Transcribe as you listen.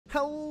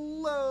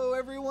Hello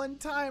everyone,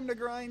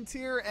 TimeToGrind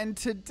here, and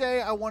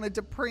today I wanted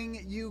to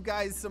bring you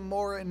guys some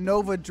more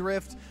Nova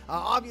Drift.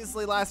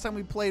 Obviously last time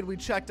we played we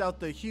checked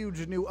out the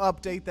huge new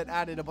update that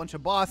added a bunch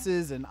of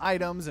bosses and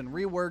items and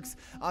reworks.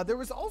 There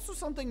was also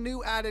something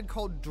new added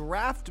called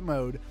draft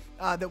mode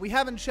that we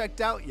haven't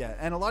checked out yet,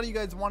 and a lot of you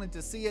guys wanted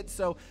to see it.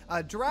 So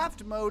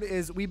draft mode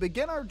is we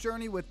begin our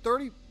journey with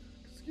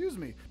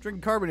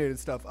drinking carbonated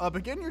stuff.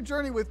 Begin your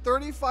journey with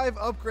 35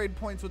 upgrade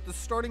points with the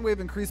starting wave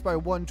increased by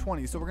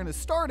 120. So we're going to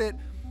start it,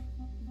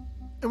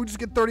 and we just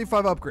get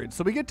 35 upgrades.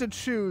 So we get to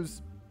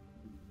choose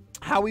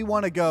how we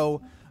want to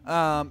go,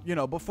 you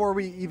know, before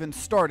we even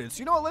started. So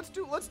you know what?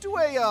 Let's do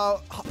a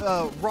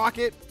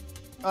rocket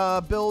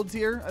build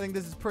here. I think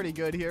this is pretty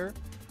good here.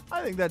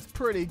 I think that's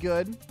pretty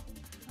good.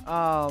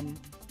 How's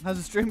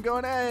the stream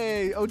going?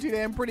 Hey, OT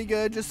damn, pretty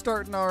good. Just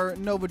starting our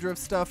Nova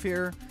Drift stuff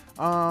here.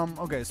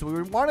 Okay, so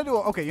we want to do,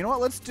 okay, you know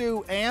what, let's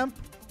do amp,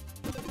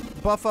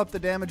 buff up the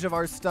damage of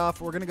our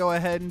stuff. We're gonna go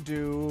ahead and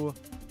do,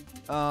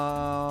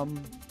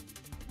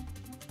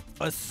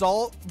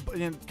 assault,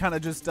 kind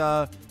of just,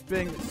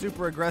 being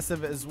super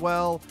aggressive as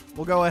well.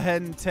 We'll go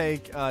ahead and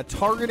take,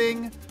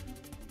 targeting.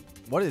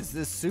 What is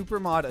this? Super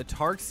mod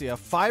Atarxia.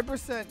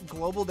 5%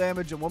 global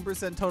damage and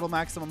 1% total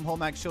maximum whole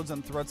max shields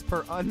and threats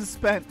per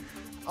unspent.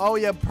 Oh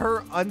yeah,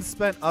 per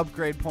unspent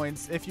upgrade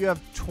points. If you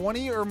have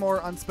 20 or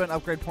more unspent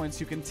upgrade points,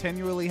 you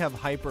continually have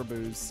hyper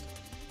boost.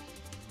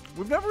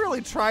 We've never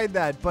really tried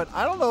that, but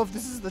I don't know if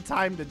this is the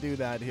time to do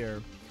that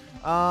here.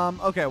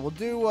 Okay, we'll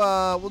do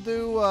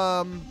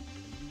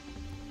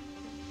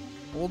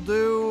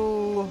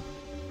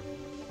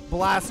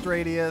blast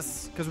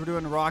radius because we're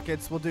doing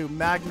rockets. We'll do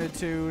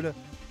magnitude.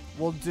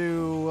 We'll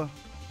do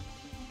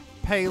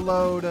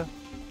payload.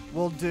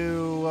 We'll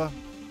do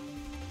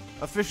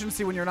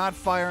efficiency when you're not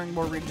firing,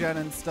 more regen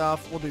and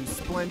stuff. We'll do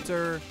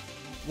splinter.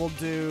 We'll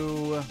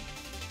do...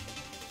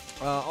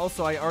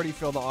 also, I already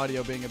feel the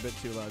audio being a bit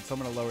too loud, so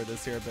I'm going to lower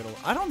this here a bit.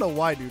 I don't know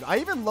why, dude. I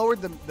even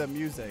lowered the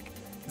music,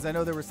 because I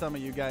know there were some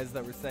of you guys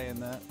that were saying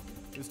that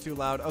it was too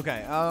loud.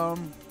 Okay,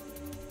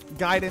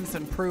 guidance,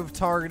 improved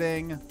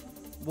targeting.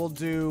 We'll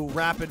do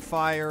rapid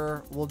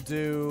fire. We'll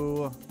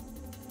do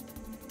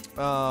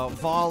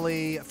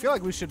volley. I feel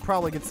like we should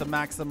probably get some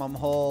maximum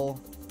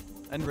hull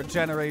and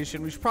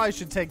regeneration. We probably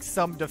should take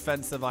some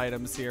defensive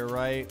items here,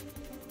 right?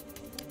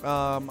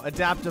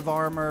 Adaptive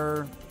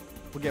armor.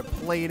 We'll get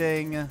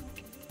plating.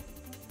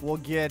 We'll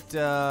get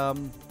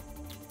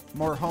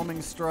more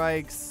homing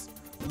strikes,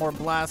 more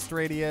blast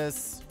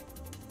radius,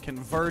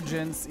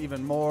 convergence,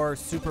 even more,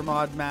 super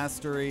mod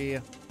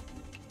mastery.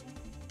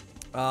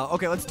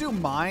 Okay, let's do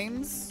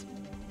mines.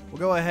 We'll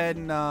go ahead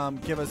and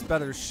give us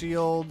better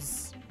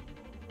shields.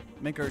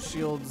 Make our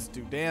shields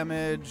do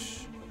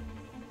damage.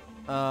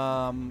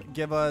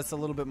 Give us a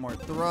little bit more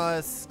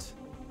thrust.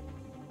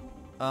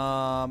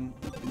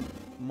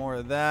 More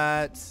of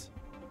that.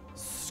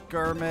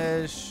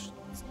 Skirmish.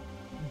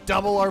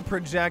 Double our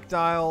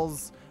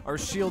projectiles. Our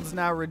shields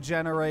now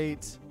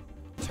regenerate.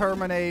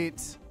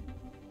 Terminate.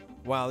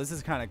 Wow, this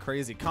is kind of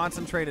crazy.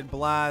 Concentrated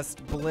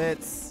blast.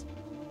 Blitz.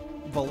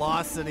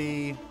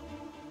 Velocity.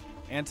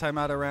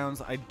 Antimatter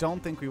rounds. I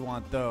don't think we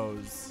want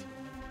those.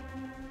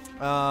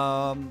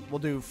 We'll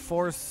do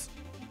force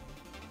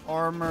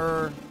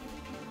armor.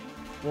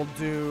 We'll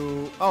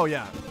do, oh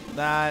yeah,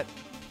 that.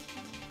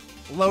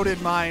 Loaded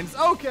mines.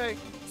 Okay,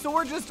 so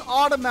we're just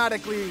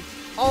automatically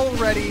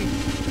already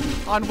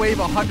on wave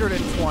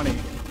 120.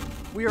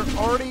 We are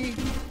already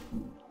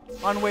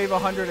on wave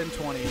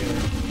 120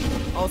 here.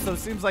 Also,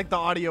 seems like the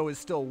audio is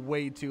still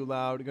way too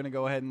loud. I'm gonna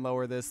go ahead and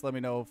lower this. Let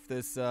me know if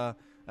this, that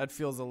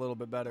feels a little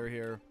bit better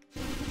here.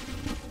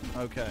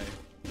 Okay.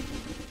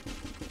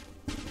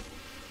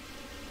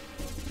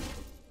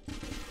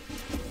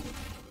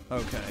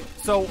 Okay,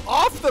 so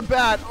off the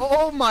bat,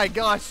 oh my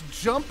gosh,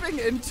 jumping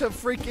into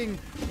freaking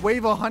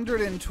wave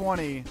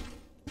 120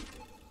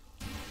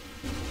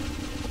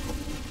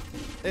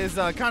 is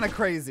kind of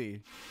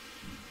crazy.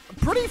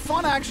 Pretty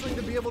fun actually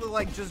to be able to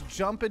like just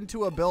jump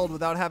into a build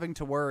without having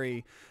to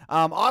worry.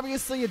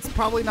 Obviously it's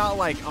probably not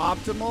like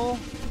optimal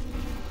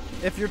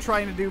if you're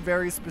trying to do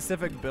very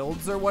specific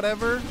builds or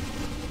whatever,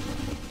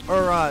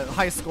 or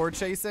high score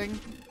chasing,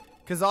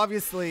 because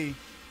obviously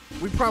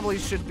we probably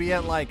should be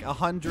at like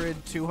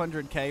 100,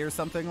 200k or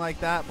something like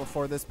that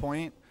before this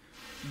point,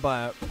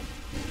 but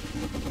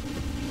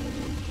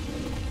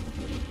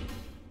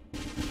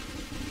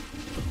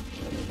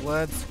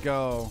let's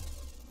go.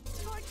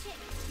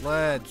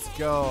 Let's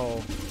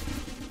go.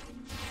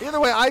 Either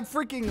way, I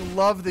freaking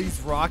love these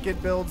rocket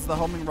builds, the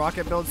homing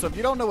rocket builds. So if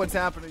you don't know what's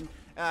happening,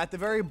 at the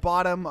very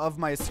bottom of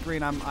my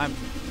screen, I'm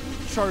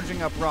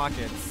charging up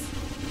rockets.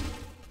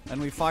 And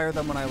we fire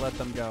them when I let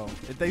them go.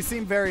 They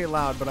seem very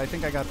loud, but I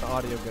think I got the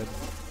audio good.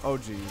 Oh,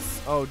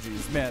 geez. Oh,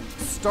 geez. Man,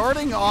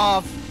 starting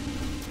off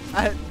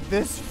at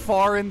this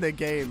far in the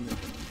game.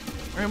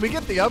 I mean, we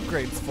get the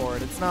upgrades for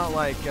it. It's not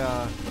like,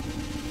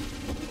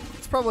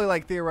 it's probably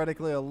like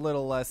theoretically a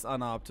little less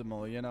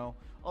unoptimal, you know?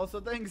 Also,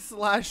 thanks,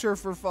 Slasher,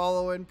 for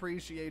following.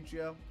 Appreciate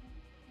you.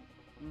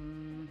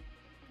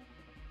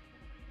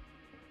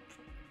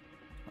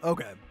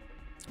 Okay.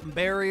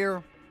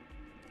 Barrier.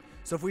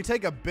 So if we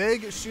take a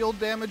big shield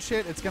damage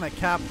hit, it's going to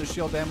cap the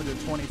shield damage at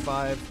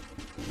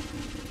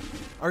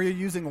 25. Are you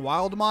using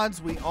wild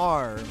mods? We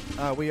are.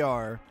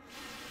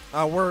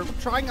 We're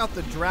trying out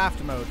the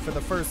draft mode for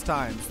the first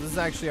time. So this is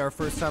actually our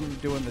first time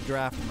doing the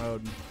draft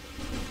mode.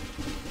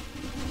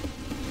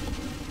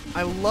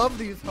 I love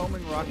these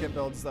homing rocket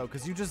builds, though,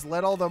 because you just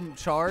let all them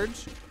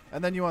charge,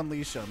 and then you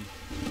unleash them.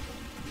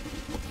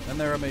 And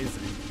they're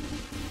amazing.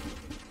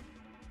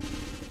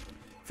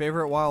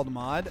 Favorite wild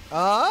mod?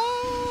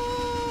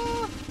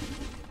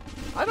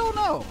 I don't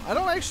know. I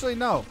don't actually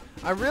know.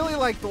 I really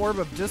like the Orb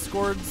of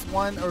Discord's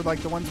one, or like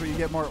the ones where you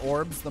get more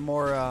orbs, the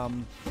more,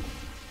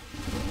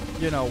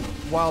 you know,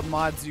 wild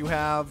mods you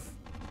have.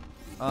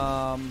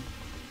 I'm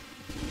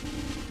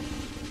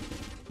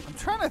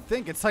trying to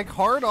think. It's like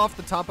hard off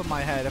the top of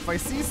my head. If I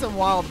see some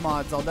wild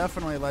mods, I'll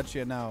definitely let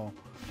you know.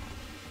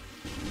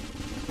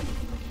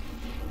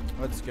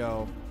 Let's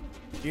go.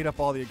 Eat up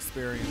all the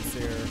experience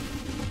here.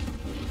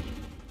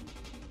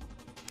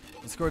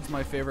 Discord's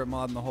my favorite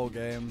mod in the whole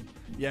game.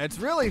 Yeah, it's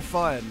really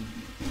fun.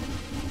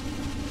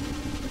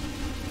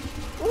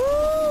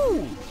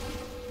 Ooh!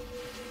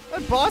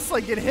 That boss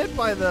like get hit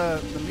by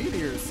the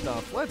meteor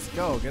stuff. Let's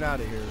go. Get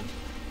out of here.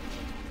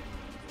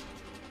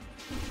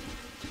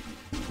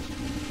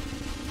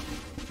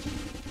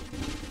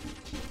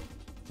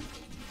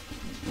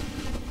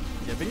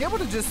 Yeah, being able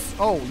to just...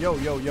 Oh, yo.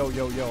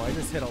 I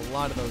just hit a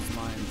lot of those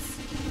mines.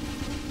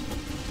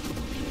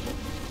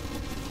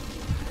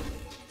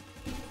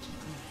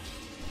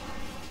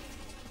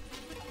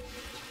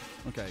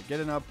 Okay, get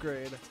an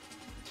upgrade.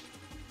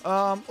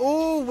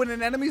 Oh, when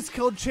an enemy's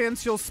killed,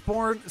 chance you'll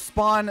spawn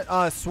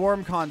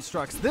swarm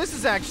constructs. This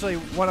is actually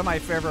one of my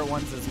favorite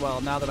ones as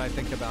well, now that I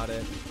think about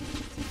it.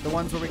 The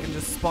ones where we can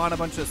just spawn a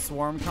bunch of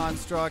swarm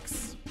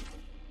constructs.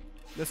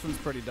 This one's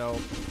pretty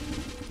dope.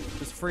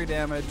 Just free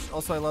damage.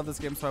 Also, I love this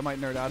game, so I might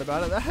nerd out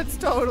about it. That's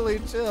totally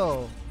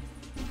chill.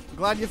 I'm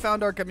glad you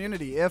found our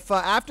community. If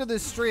after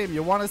this stream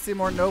you want to see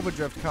more Nova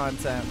Drift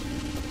content,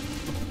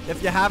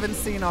 if you haven't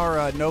seen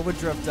our Nova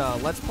Drift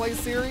Let's Play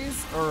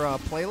series or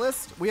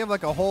playlist, we have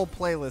like a whole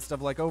playlist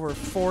of like over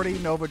 40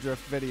 Nova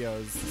Drift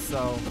videos.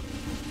 So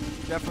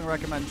definitely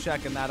recommend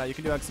checking that out. You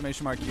can do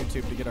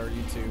 !YouTube to get our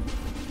YouTube.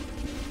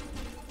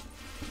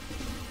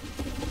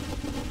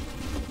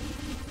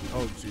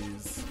 Oh,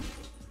 jeez.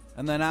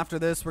 And then after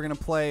this, we're going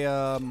to play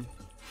some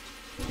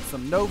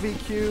Novi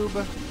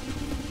Cube,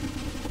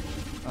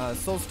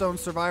 Soulstone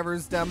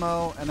Survivors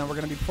demo, and then we're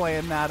going to be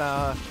playing that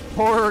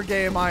horror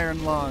game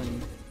Iron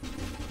Lung.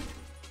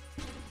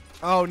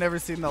 Oh, never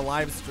seen the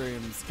live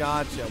streams.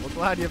 Gotcha. Well,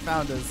 glad you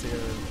found us here.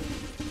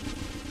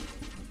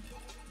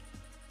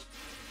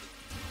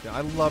 Yeah,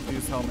 I love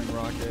these homing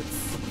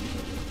rockets.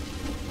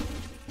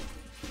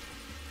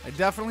 I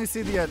definitely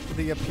see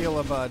the appeal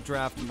of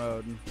draft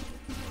mode.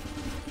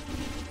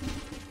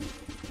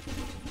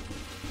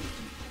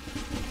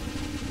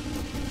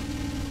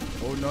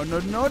 Oh, no.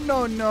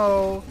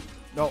 No,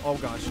 oh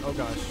gosh.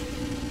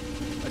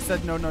 I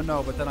said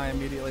no, but then I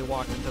immediately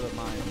walked into the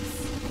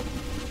mines.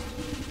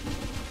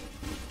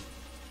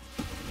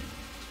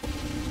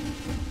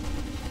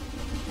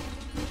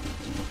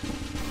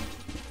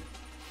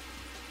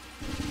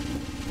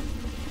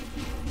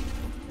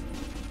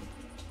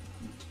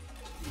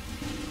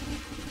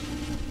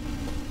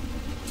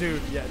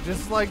 Dude, yeah,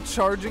 just like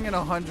charging in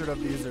 100 of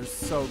these are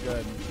so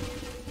good.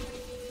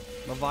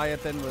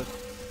 Leviathan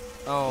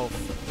with, oh,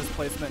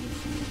 displacement.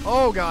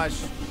 Oh gosh.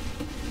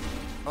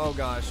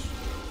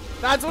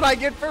 That's what I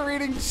get for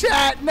reading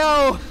chat.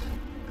 No,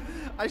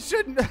 I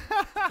shouldn't.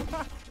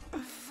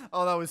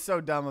 Oh, that was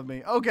so dumb of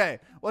me. Okay,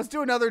 let's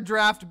do another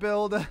draft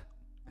build.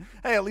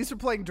 Hey, at least we're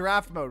playing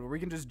draft mode where we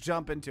can just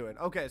jump into it.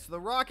 Okay, so the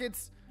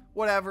rockets,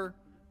 whatever.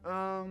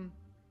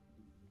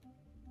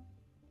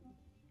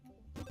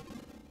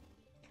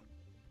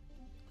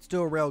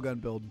 Do a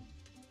railgun build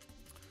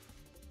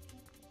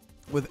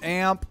with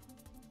amp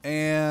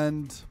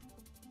and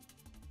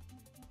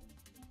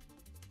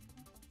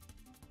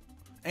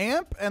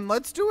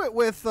let's do it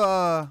with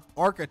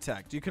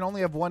architect. You can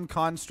only have one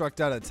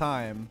construct at a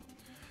time.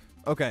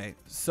 Okay,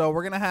 so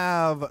we're gonna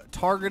have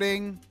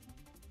targeting.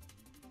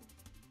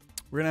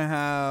 We're gonna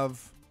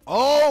have,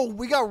 oh,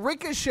 we got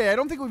ricochet. I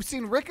don't think we've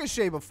seen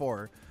ricochet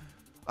before.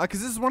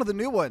 Because this is one of the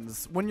new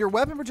ones. When your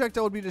weapon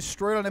projectile would be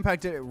destroyed on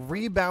impact, it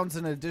rebounds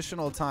an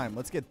additional time.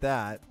 Let's get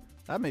that.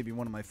 That may be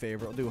one of my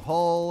favorite. We'll do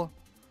hull.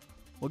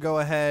 We'll go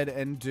ahead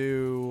and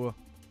do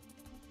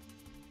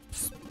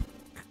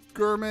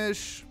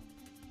skirmish.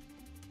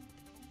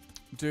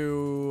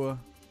 Do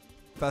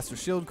faster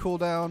shield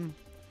cooldown.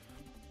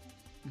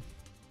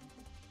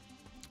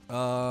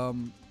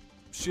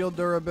 Shield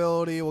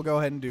durability. We'll go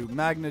ahead and do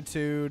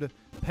magnitude.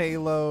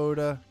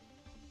 Payload.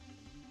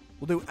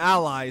 We'll do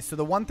ally. So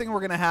the one thing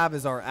we're going to have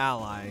is our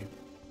ally.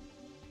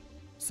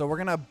 So we're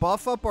going to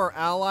buff up our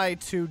ally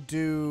to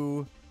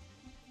do...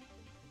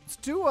 Let's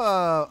do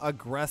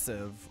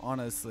aggressive,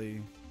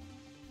 honestly.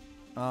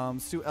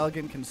 Let's do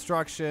elegant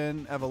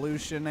construction,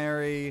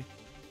 evolutionary.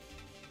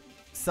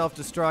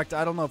 Self-destruct.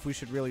 I don't know if we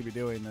should really be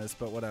doing this,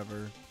 but whatever.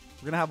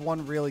 We're going to have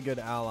one really good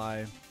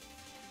ally.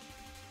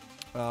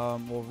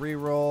 We'll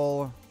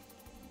reroll.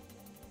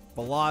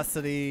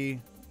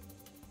 Velocity.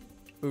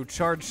 Ooh,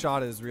 charge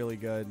shot is really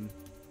good.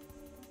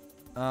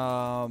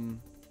 Burn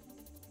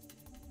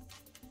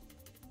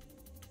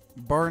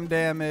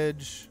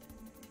damage.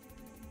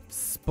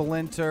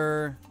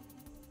 Splinter.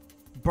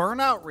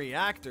 Burnout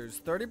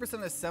reactors.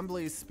 30%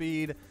 assembly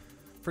speed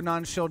for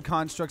non-shield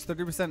constructs.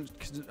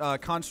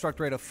 30% construct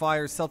rate of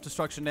fire.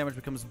 Self-destruction damage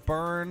becomes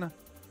burn.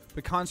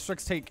 But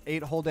constructs take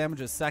 8 hull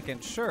damage a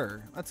second.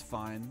 Sure, that's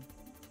fine.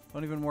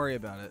 Don't even worry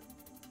about it.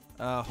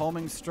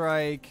 Homing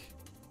strike.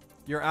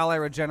 Your ally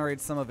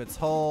regenerates some of its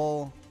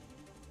hull.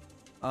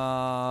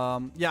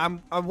 Yeah,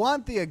 I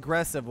want the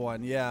aggressive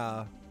one.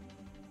 Yeah.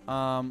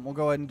 We'll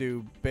go ahead and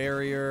do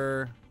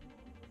barrier.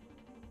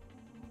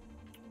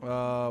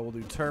 We'll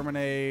do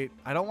terminate.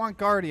 I don't want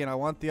guardian. I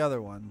want the other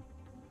one.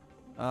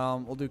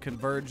 We'll do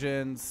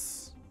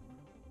convergence.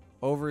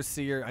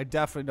 Overseer. I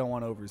definitely don't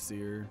want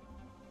overseer.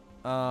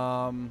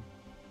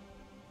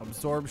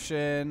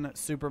 Absorption.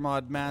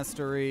 Supermod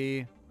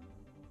mastery.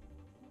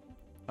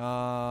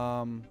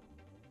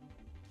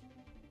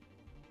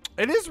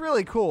 It is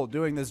really cool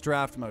doing this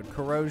draft mode.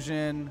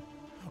 Corrosion.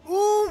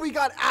 Ooh, we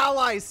got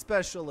ally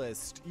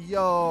specialist.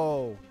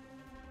 Yo.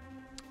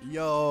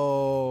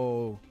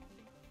 Yo.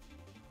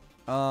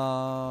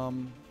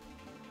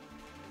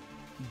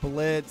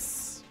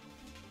 Blitz.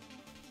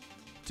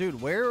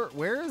 Dude,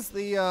 where is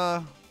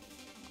the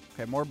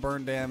okay, more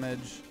burn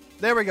damage.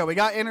 There we go. We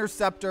got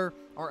interceptor.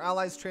 Our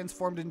allies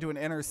transformed into an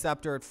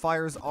interceptor. It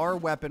fires our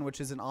weapon, which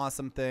is an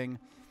awesome thing.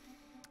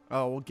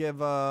 Oh, we'll give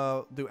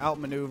do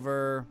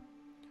outmaneuver.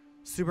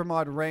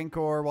 Supermod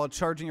Rancor. While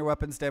charging your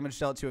weapon's damage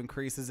dealt to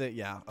increases it.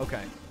 Yeah,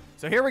 okay.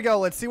 So here we go.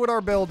 Let's see what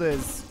our build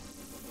is.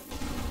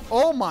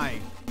 Oh my.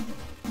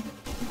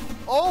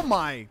 Oh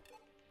my.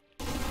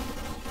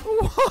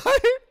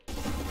 What?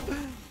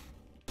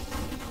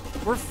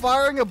 We're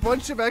firing a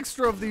bunch of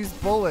extra of these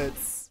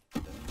bullets.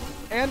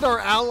 And our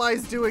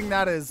allies doing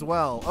that as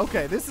well.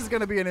 Okay, this is going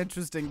to be an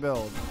interesting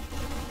build.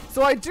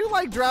 So I do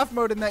like draft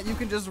mode in that you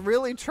can just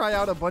really try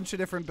out a bunch of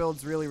different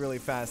builds really, really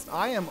fast.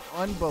 I am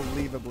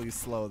unbelievably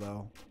slow,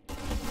 though.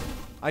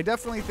 I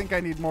definitely think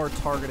I need more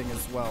targeting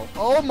as well.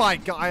 Oh my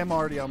god, I am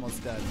already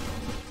almost dead.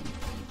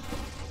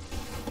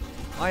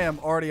 I am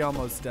already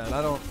almost dead.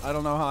 I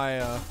don't know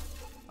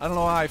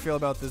how I feel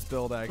about this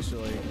build,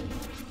 actually.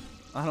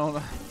 I don't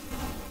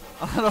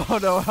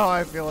know how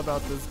I feel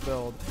about this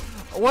build.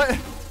 What?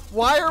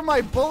 Why are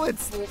my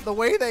bullets the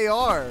way they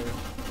are?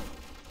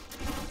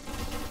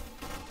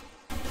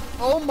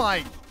 Oh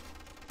my.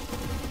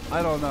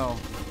 I don't know.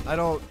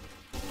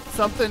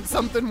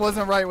 Something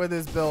wasn't right with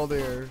this build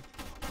here.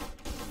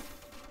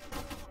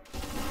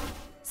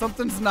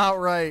 Something's not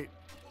right.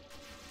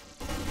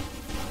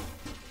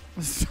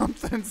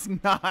 Something's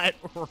not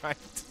right.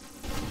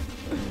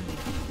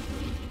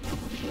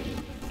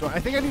 I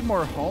think I need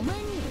more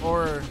homing,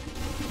 or...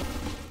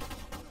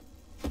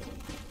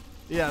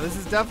 Yeah, this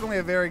is definitely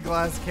a very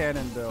glass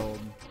cannon build.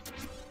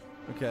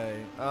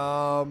 Okay,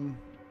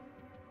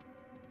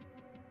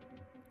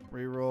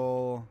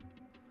 reroll.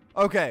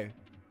 Okay,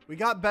 we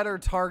got better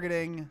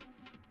targeting.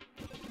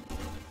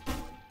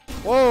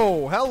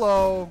 Whoa,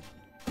 hello.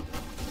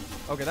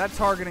 Okay, that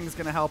targeting is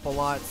going to help a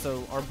lot,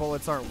 so our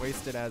bullets aren't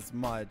wasted as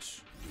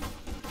much.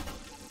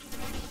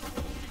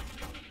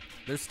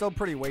 They're still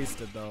pretty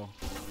wasted, though.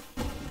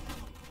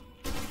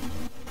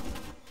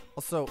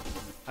 Also,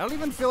 I don't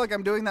even feel like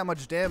I'm doing that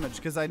much damage,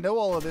 because I know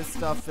all of this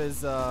stuff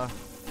is, oh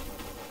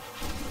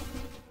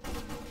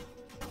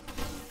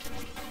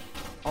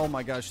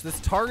my gosh, this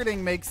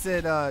targeting makes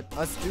it,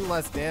 us do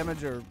less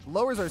damage, or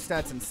lowers our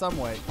stats in some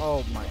way.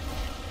 Oh my.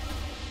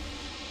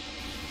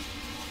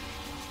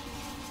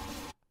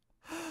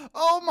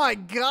 Oh my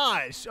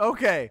gosh.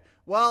 Okay.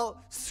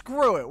 Well,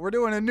 screw it. We're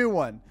doing a new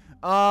one.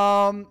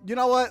 You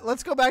know what?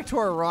 Let's go back to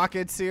our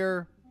rockets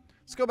here.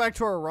 Let's go back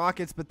to our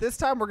rockets, but this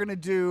time we're going to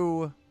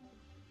do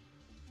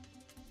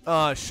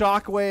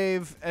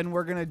shockwave, and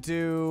we're going to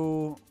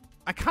do...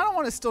 I kind of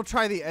want to still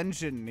try the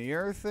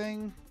engineer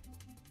thing.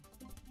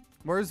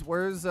 Where's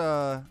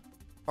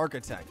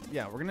architect?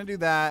 Yeah, we're going to do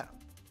that.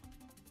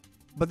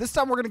 But this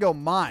time we're going to go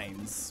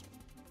mines.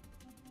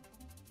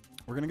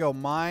 We're going to go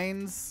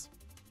mines.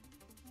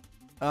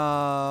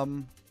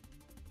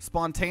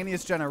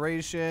 Spontaneous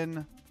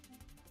generation.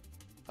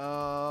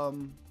 We're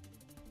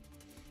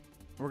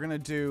gonna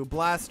do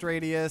blast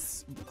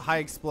radius, high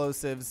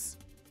explosives,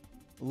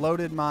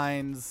 loaded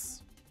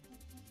mines,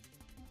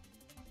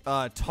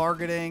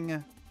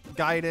 targeting,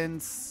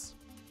 guidance,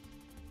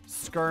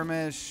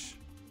 skirmish,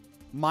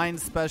 mine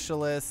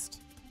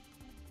specialist,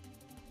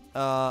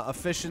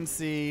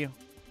 efficiency,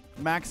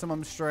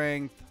 maximum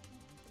strength,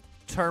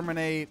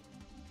 terminate.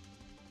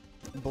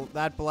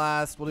 That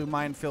blast. We'll do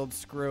minefield.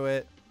 Screw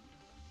it.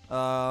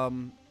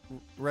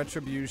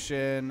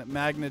 Retribution,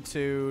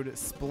 magnitude,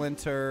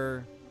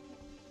 splinter,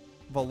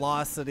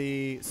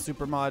 velocity,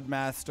 supermod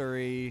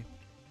mastery,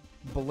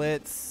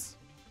 blitz,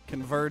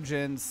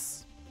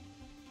 convergence,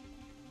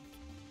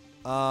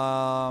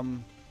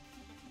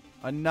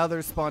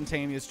 Another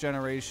spontaneous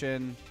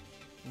generation.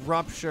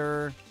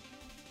 Rupture.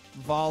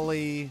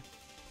 Volley.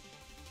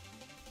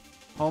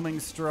 Homing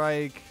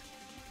strike.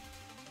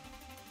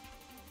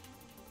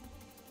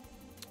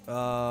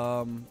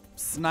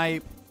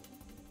 Snipe.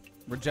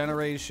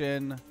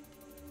 Regeneration.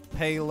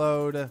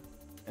 Payload.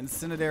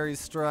 Incendiary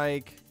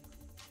strike.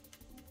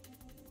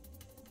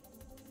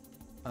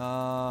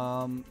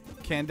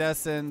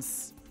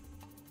 Candescence.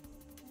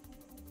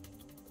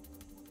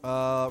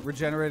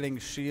 Regenerating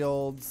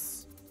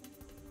shields.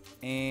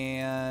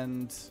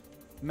 And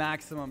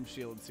maximum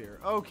shields here.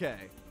 Okay.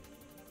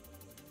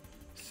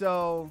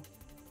 So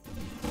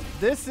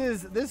this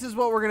is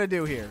what we're gonna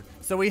do here.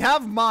 So we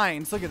have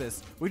mines. Look at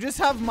this. We just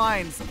have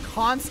mines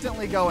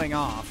constantly going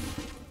off,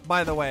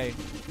 by the way,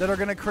 that are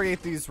gonna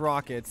create these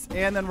rockets,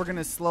 and then we're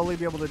gonna slowly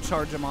be able to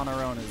charge them on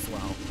our own as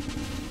well.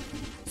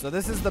 So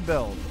this is the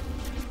build.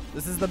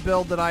 This is the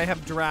build that I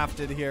have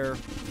drafted here.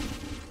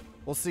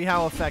 We'll see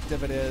how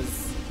effective it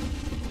is.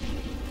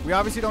 We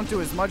obviously don't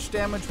do as much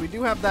damage. We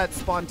do have that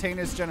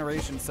spontaneous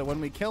generation, so when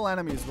we kill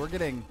enemies, we're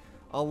getting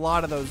a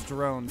lot of those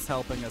drones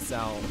helping us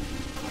out.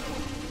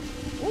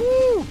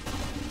 Ooh!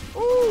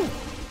 Ooh!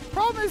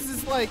 Problem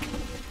is like,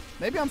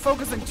 maybe I'm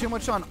focusing too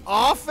much on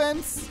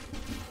offense.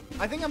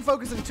 I think I'm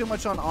focusing too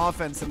much on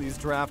offense in these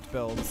draft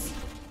builds.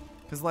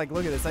 Because, like,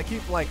 look at this. I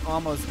keep, like,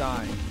 almost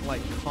dying,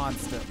 like,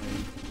 constantly.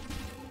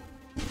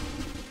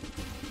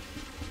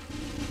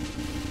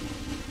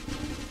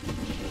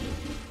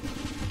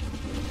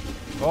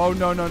 Oh,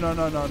 no, no, no,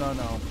 no, no, no,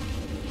 no.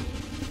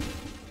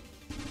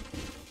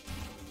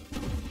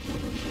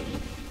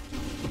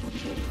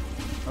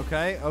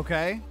 Okay,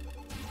 okay.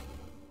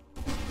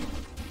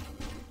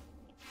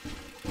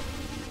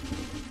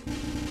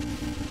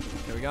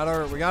 Okay, we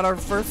got our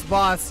first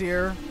boss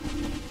here.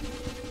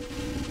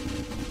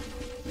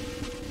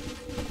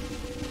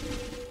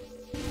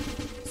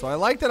 So I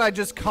like that I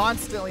just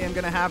constantly am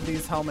gonna have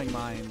these homing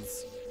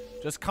mines.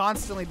 Just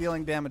constantly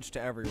dealing damage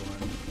to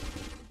everyone.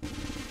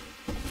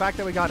 The fact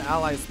that we got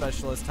ally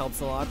specialist helps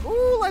a lot.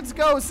 Ooh, let's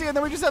go. See, and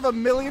then we just have a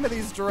million of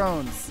these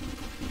drones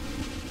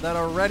that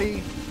are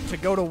ready to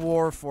go to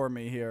war for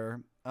me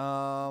here.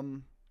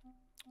 Ooh,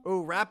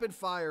 rapid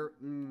fire.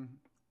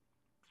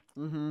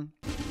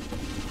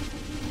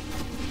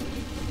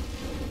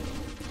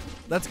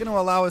 That's going to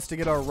allow us to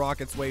get our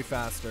rockets way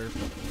faster.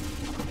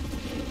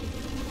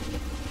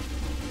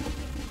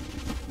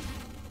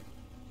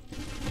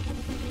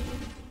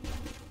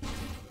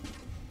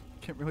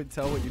 Can't really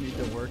tell what you need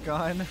to work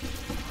on.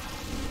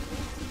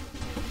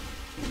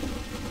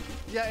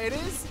 Yeah, it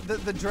is.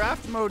 The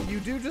draft mode, you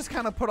do just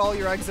kind of put all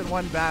your eggs in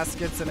one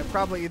basket, and it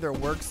probably either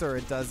works or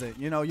it doesn't.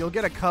 You know, you'll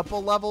get a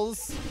couple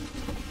levels,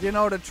 you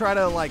know, to try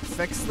to, like,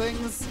 fix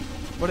things,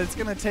 but it's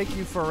going to take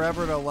you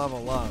forever to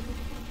level up,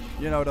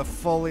 you know, to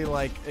fully,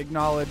 like,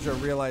 acknowledge or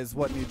realize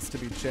what needs to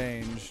be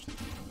changed.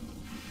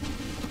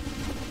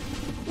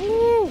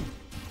 Woo!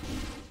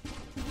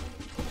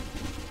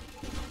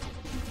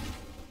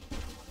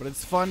 But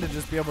it's fun to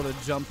just be able to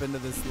jump into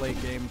this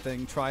late game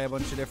thing, try a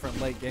bunch of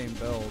different late game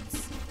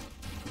builds.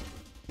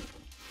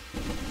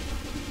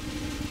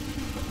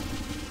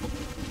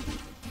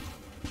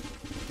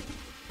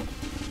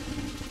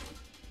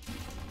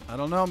 I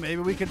don't know,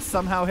 maybe we could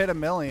somehow hit 1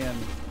 million.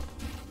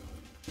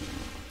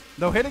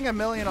 Though hitting 1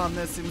 million on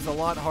this seems a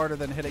lot harder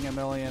than hitting 1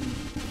 million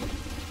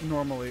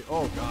normally.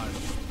 Oh gosh.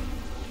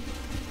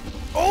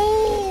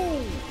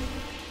 Oh!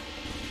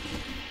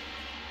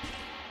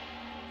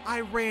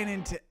 I ran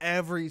into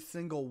every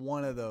single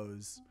one of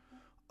those.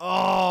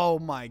 Oh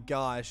my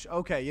gosh.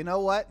 Okay, you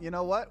know what? You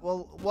know what?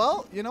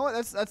 Well, you know what?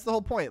 That's the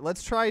whole point.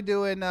 Let's try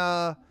doing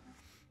a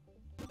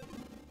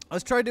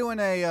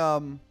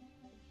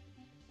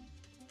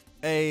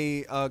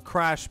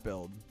crash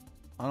build.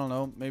 I don't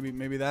know.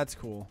 Maybe that's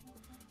cool.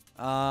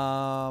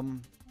 I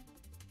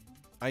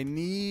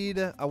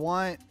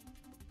want.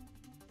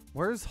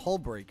 Where's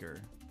Hullbreaker?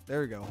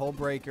 There we go.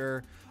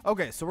 Hullbreaker.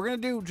 Okay, so we're gonna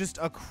do just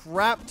a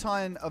crap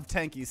ton of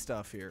tanky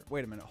stuff here.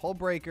 Wait a minute.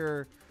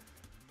 Hullbreaker.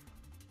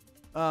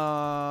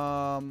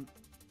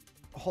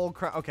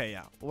 Okay,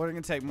 yeah. We're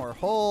gonna take more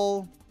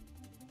hull.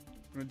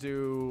 We're gonna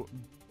do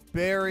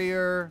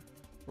barrier.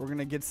 We're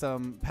gonna get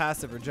some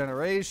passive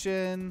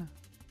regeneration.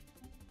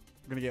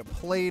 We're gonna get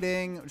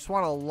plating. I just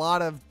want a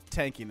lot of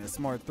tankiness.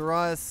 More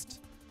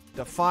thrust,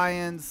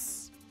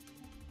 defiance,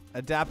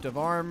 adaptive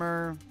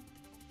armor.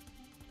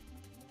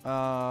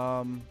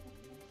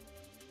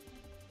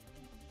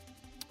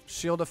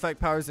 Shield effect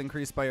powers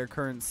increased by your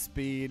current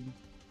speed.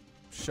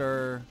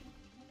 Sure.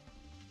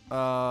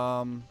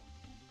 Global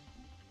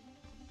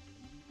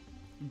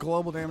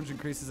damage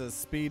increases as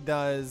speed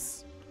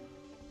does.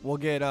 We'll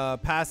get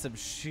passive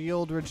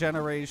shield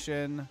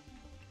regeneration.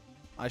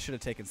 I should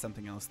have taken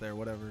something else there.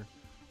 Whatever.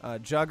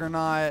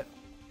 Juggernaut.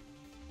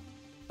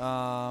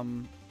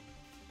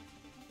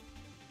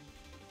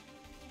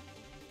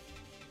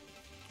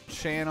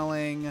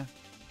 Channeling.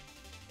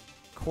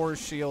 Core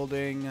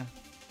shielding.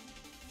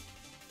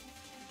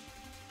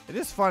 It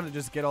is fun to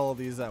just get all of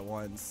these at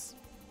once.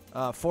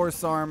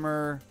 Force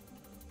armor.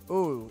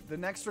 Ooh, the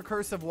next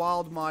recursive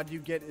wild mod you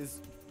get is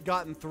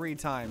gotten 3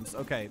 times.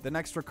 Okay, the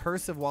next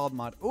recursive wild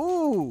mod.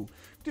 Ooh,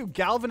 dude,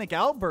 galvanic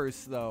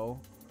outbursts though.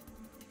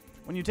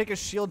 When you take a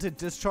shield to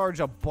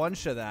discharge a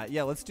bunch of that.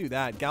 Yeah, let's do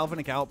that.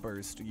 Galvanic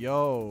outburst.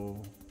 Yo,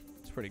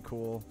 it's pretty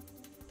cool.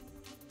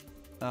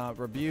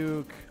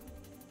 Rebuke.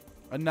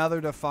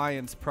 Another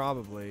defiance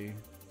probably.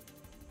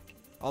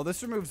 Oh,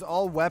 this removes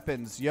all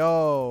weapons.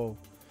 Yo,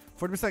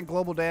 40%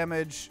 global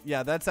damage.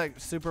 Yeah, that's like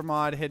super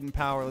mod, hidden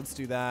power. Let's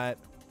do that.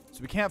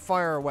 So we can't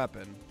fire a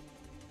weapon.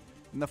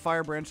 In the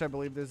fire branch, I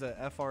believe there's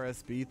a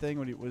FRSB thing.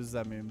 What does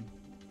that mean?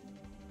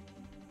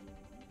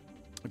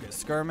 Okay,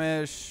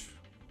 skirmish.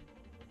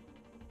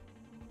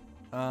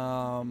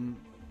 Targets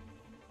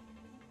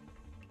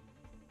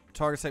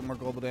take more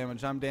global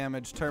damage. I'm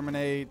damaged.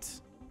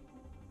 Terminate.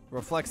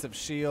 Reflexive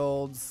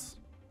shields.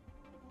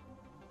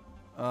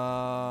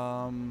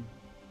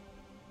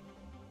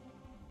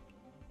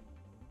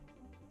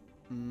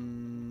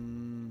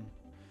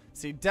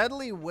 See,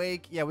 Deadly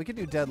Wake. Yeah, we could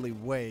do Deadly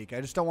Wake. I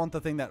just don't want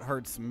the thing that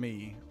hurts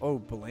me. Oh,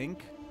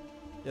 Blink.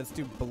 Yeah, let's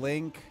do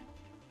Blink.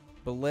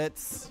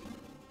 Blitz.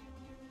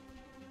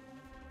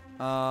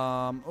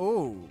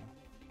 Oh.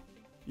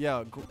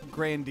 Yeah,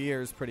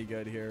 Grandier is pretty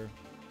good here.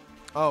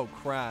 Oh,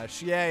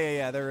 Crash.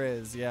 Yeah, there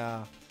is.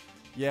 Yeah.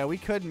 Yeah, we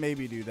could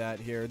maybe do that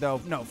here. Though,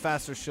 no,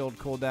 faster shield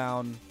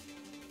cooldown.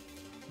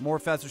 More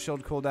faster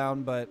shield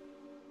cooldown, but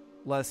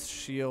less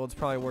shields.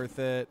 Probably worth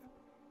it.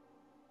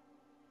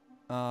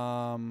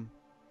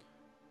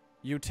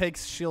 You take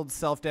shield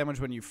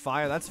self-damage when you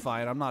fire. That's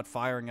fine. I'm not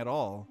firing at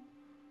all.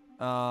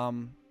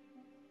 Omni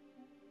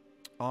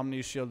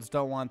shields.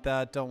 Don't want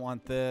that. Don't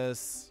want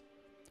this.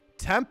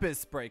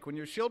 Tempest break. When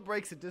your shield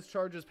breaks, it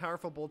discharges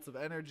powerful bolts of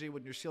energy.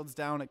 When your shield's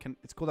down,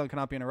 its cooldown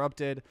cannot be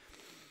interrupted.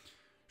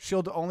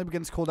 Shield only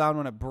begins cooldown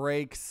when it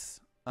breaks.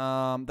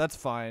 That's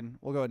fine.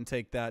 We'll go ahead and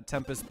take that.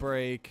 Tempest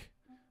break.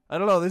 I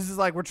don't know. This is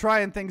like we're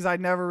trying things I'd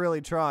never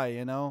really try,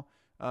 you know?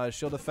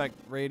 Shield effect,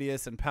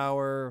 radius, and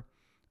power.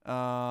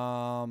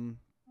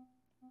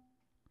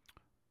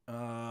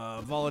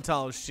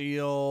 Volatile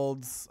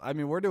shields. I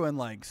mean, we're doing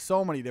like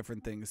so many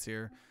different things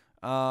here.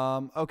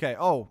 Okay.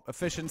 Oh,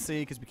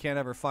 efficiency, because we can't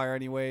ever fire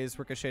anyways.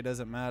 Ricochet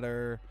doesn't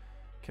matter.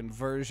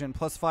 Conversion.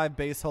 +5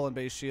 base hull and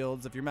base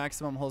shields. If your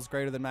maximum hull is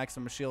greater than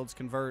maximum shields,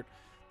 convert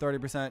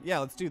 30%. Yeah,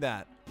 let's do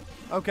that.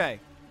 Okay.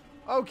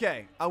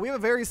 Okay. We have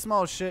a very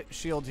small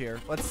shield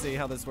here. Let's see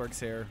how this works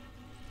here.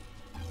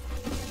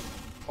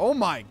 Oh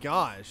my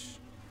gosh.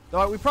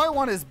 Though we probably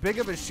want as big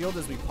of a shield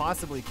as we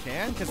possibly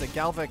can because of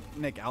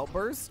galvanic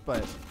outburst,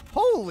 but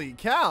holy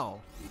cow.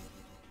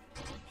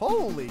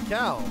 Holy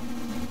cow.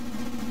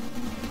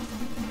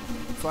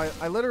 So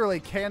I literally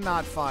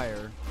cannot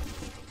fire.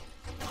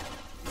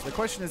 So the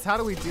question is, how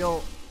do we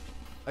deal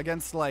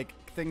against like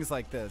things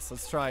like this?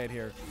 Let's try it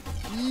here.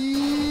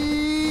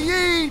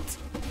 Yeet!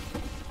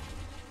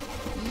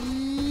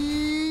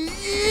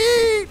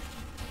 Yeet!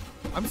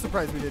 I'm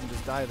surprised we didn't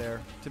just die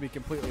there, to be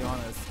completely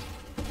honest.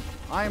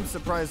 I am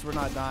surprised we're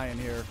not dying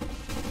here.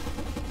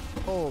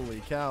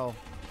 Holy cow.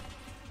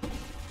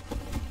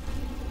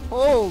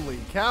 Holy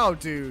cow,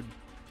 dude.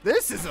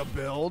 This is a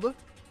build.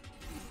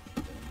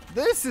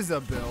 This is a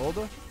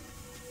build.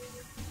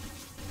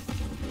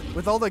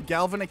 With all the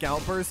galvanic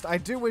outburst, I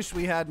do wish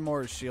we had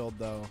more shield,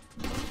 though.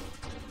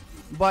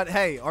 But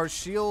hey, our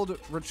shield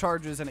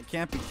recharges and it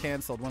can't be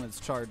canceled when it's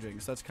charging,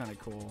 so that's kind of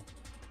cool.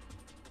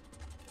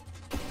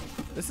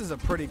 This is a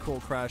pretty cool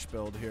crash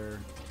build here.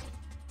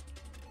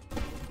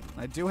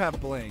 I do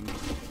have Blink.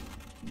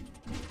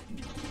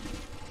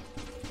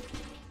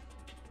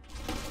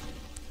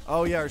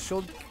 Oh yeah, our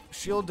shield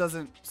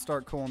doesn't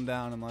start cooling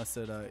down unless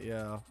it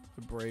yeah,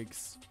 it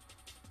breaks.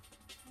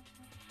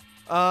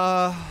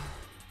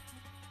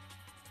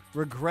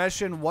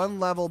 Regression,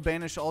 1 level,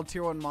 banish all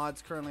tier 1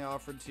 mods currently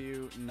offered to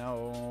you.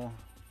 No.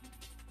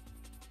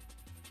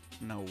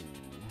 No.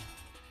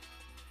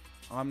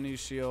 Omni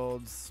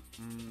shields.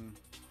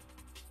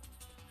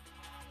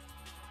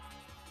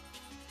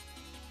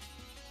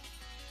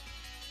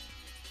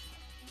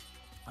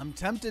 I'm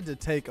tempted to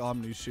take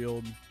Omni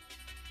Shield.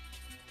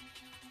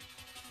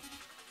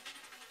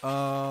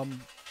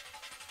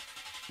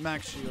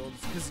 Max shields,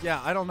 because yeah,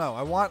 I don't know.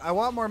 I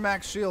want more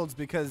max shields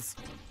because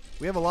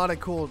we have a lot of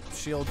cool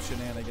shield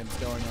shenanigans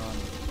going on.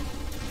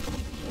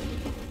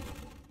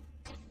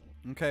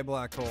 Okay,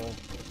 black hole.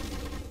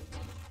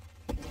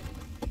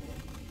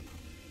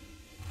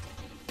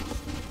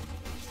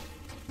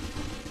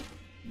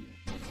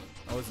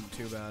 That wasn't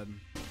too bad.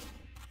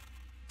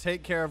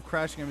 Take care of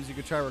crashing enemies. You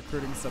could try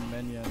recruiting some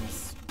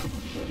minions.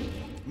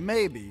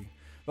 Maybe.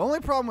 The only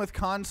problem with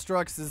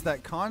constructs is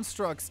that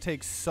constructs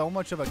take so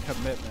much of a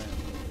commitment.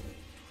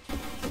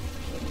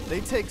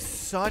 They take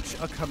such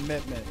a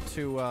commitment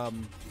to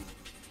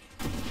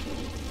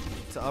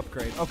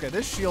upgrade. Okay,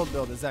 this shield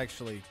build is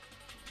actually...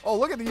 Oh,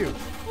 look at you.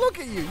 Look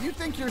at you. You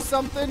think you're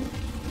something?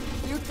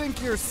 You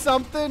think you're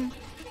something?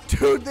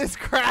 Dude, this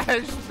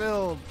crash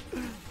build.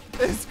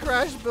 This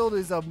crash build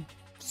is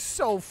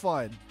so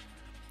fun.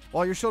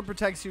 While your shield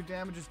protects you,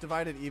 damage is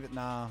divided even.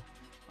 Nah,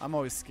 I'm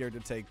always scared to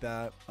take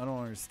that. I don't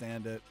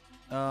understand it.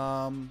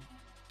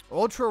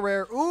 Ultra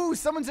rare. Ooh,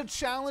 someone's a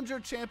challenger,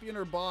 champion,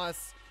 or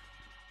boss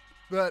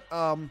that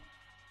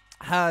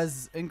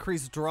has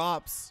increased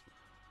drops.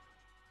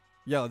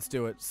 Yeah, let's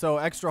do it. So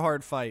extra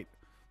hard fight.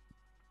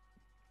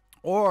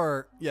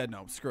 Or, yeah,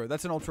 no, screw it.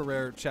 That's an ultra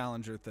rare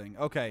challenger thing.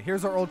 Okay,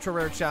 here's our ultra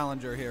rare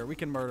challenger here. We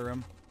can murder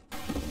him.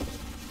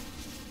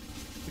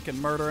 We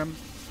can murder him.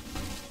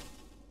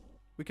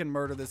 We can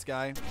murder this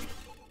guy.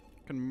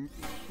 Can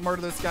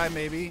murder this guy,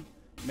 maybe.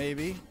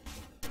 Maybe.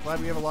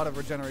 Glad we have a lot of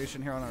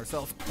regeneration here on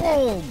ourselves.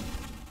 Boom!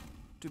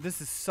 Dude,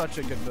 this is such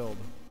a good build.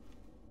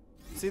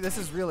 See, this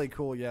is really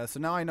cool, yeah. So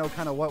now I know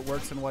kind of what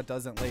works and what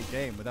doesn't late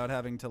game without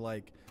having to,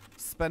 like,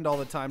 spend all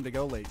the time to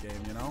go late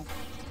game, you know?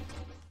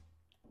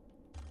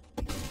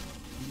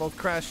 Both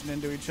crashing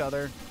into each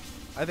other.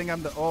 I think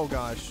I'm the, oh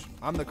gosh.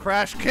 I'm the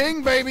Crash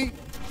King, baby!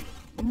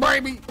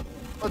 Baby!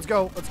 Let's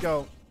go, let's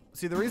go.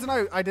 See, the reason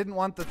I didn't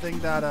want the thing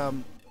that,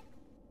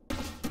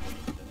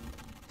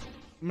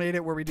 made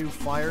it where we do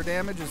fire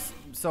damage is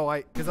so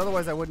because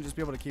otherwise I wouldn't just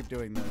be able to keep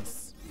doing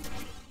this.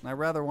 And I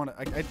rather want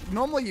to,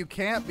 normally you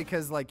can't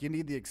because like you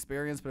need the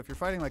experience, but if you're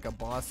fighting like a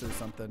boss or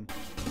something,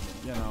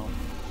 you know,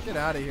 get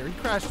out of here. He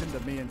crashed into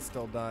me and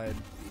still died.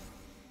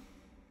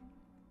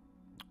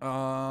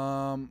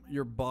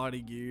 Your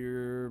body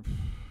gear,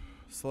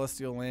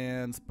 Celestial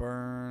Lance,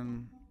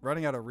 burn.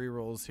 Running out of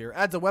rerolls here.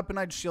 Adds a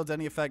weaponized shield to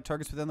any effect.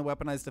 Targets within the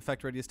weaponized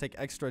effect radius take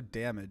extra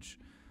damage.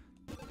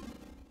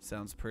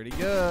 Sounds pretty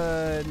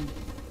good.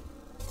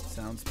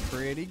 Sounds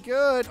pretty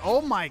good.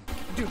 Oh my,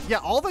 dude, yeah,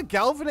 all the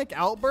galvanic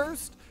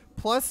outburst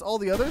plus all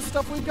the other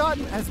stuff we've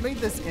gotten has made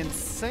this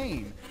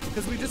insane.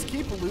 Because we just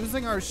keep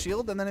losing our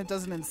shield and then it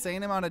does an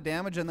insane amount of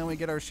damage and then we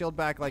get our shield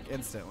back like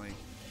instantly.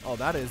 Oh,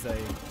 that is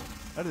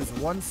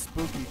one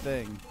spooky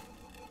thing.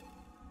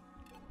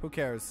 Who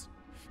cares?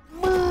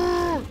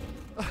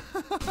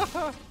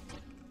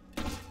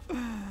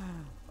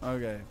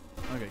 Okay.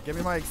 Okay, give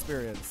me my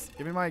experience.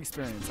 Give me my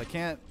experience.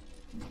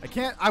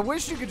 I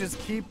wish you could just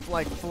keep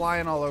like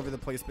flying all over the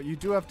place, but you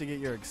do have to get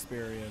your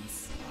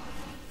experience.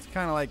 It's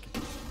kind of like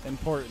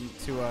important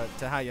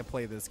to how you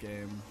play this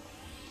game.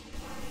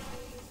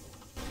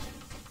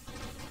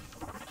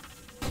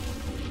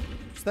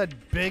 It's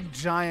that big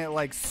giant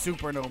like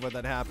supernova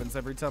that happens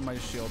every time my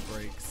shield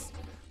breaks.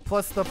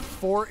 Plus the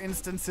 4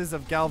 instances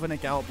of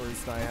Galvanic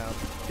Outburst I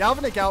have.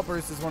 Galvanic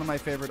Outburst is one of my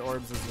favorite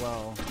orbs as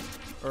well.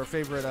 Or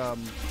favorite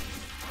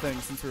thing,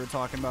 since we were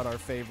talking about our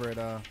favorite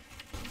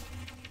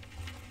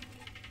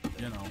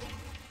you know,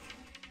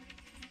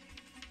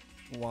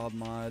 wild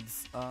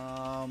mods.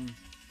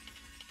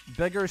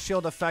 Bigger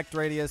shield effect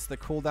radius. The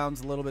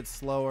cooldown's a little bit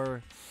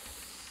slower.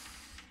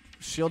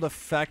 Shield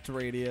effect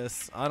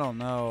radius. I don't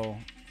know.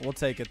 We'll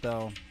take it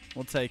though.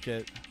 We'll take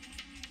it.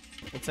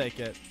 We'll take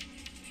it.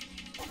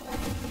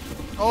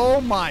 Oh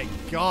my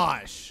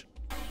gosh.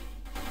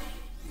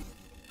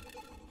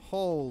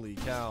 Holy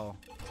cow.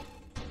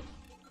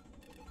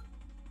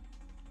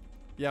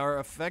 Yeah, our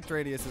effect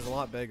radius is a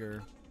lot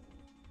bigger.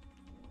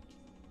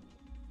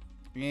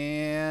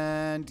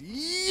 And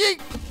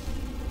yeet!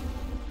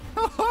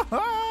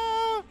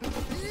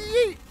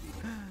 Yeet!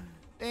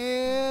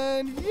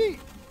 And yeet!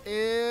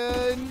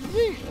 And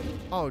yeet!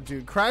 Oh,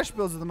 dude, crash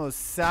builds are the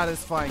most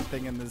satisfying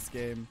thing in this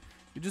game.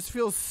 You just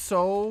feel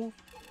so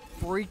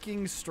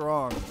freaking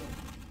strong.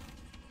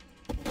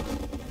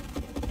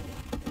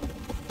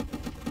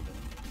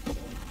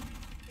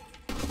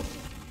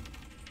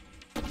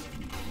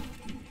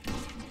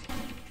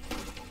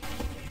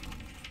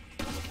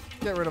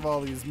 Get rid of all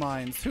these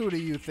mines. Who do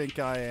you think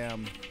I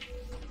am?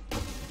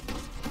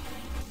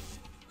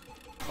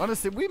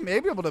 Honestly, we may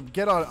be able to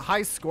get a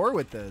high score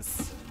with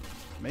this.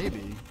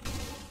 Maybe.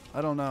 I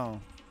don't know.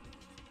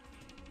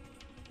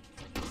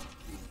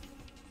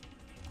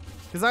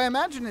 Because I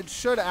imagine it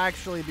should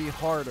actually be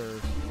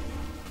harder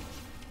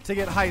to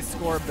get high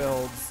score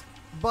builds.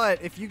 But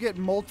if you get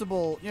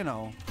multiple, you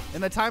know,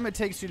 in the time it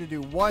takes you to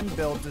do one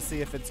build to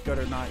see if it's good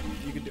or not,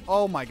 you can do.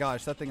 Oh my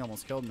gosh, that thing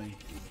almost killed me.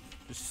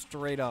 Just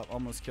straight up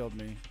almost killed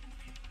me.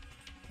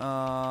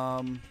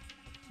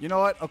 You know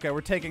what? Okay,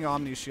 we're taking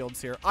Omni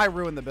shields here. I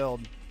ruined the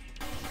build.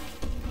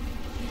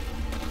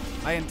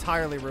 I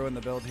entirely ruined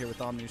the build here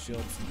with Omni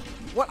shields.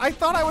 What? I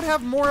thought I would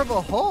have more of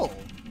a hull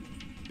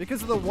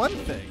because of the one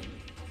thing.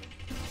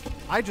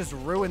 I just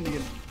ruined the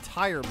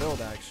entire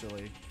build,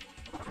 actually.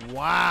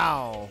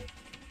 Wow.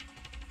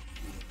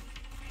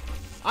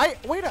 I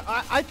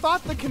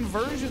thought the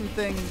conversion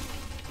thing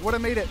would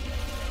have made it.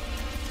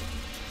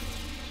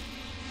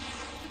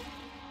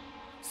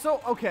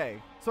 So,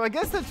 okay. So I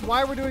guess that's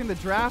why we're doing the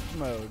draft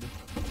mode.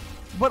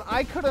 But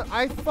I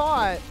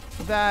thought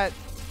that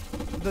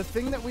the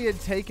thing that we had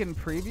taken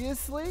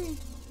previously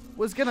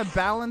was going to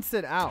balance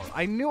it out.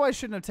 I knew I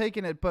shouldn't have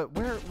taken it, but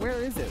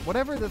where is it?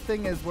 Whatever the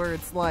thing is where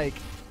it's like,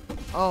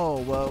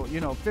 oh, well,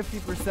 you know,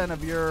 50%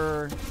 of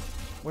your,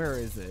 where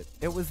is it?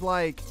 It was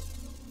like,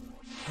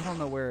 I don't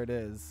know where it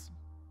is.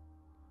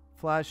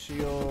 Flash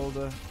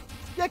shield.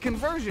 Yeah,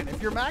 conversion.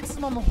 If your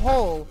maximum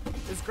hull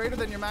is greater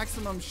than your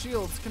maximum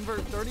shields.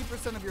 Convert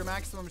 30% of your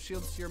maximum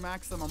shields to your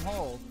maximum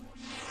hull.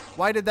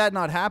 Why did that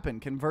not happen?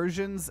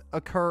 Conversions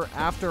occur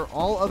after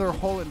all other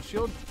hull and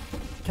shield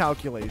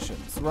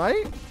calculations,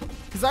 right?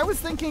 Because I was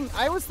thinking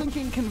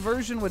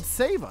conversion would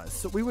save us.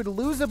 So we would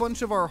lose a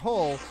bunch of our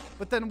hull,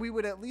 but then we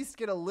would at least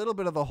get a little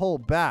bit of the hull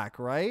back,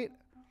 right?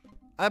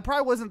 That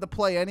probably wasn't the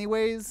play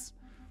anyways.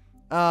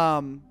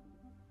 But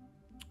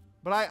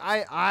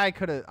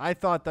I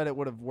thought that it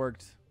would have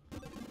worked.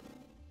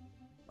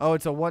 Oh,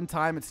 it's a one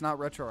time, it's not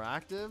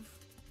retroactive?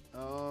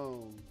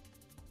 Oh.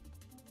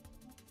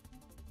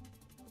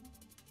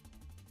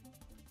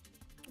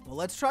 Well,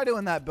 let's try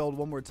doing that build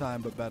one more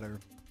time, but better.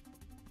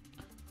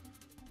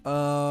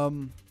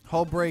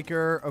 Hull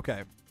breaker.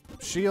 Okay.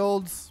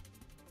 Shields.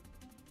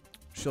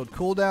 Shield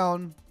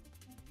cooldown.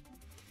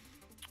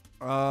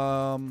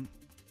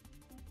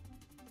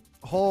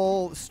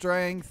 Hull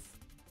strength.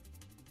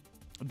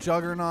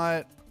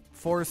 Juggernaut.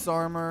 Force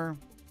armor.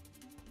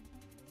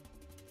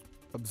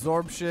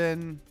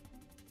 Absorption.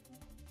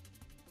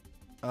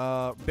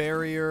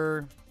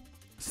 Barrier.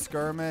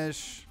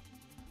 Skirmish.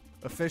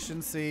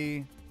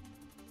 Efficiency.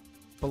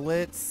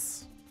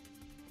 Blitz.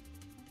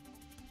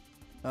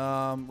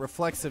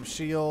 Reflexive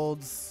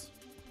shields.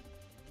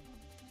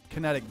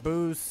 Kinetic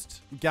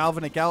boost.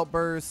 Galvanic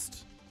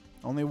outburst.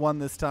 Only one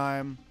this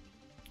time.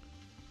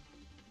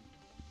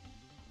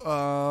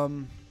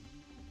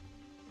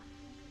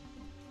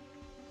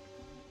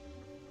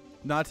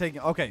 Not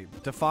taking... Okay.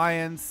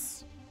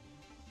 Defiance.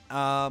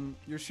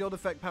 Your shield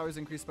effect power is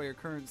increased by your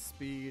current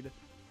speed.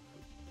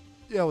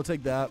 Yeah, we'll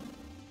take that.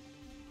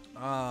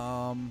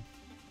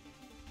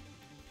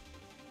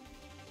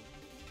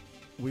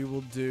 We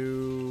will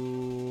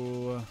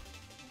do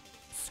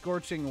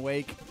Scorching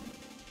Wake.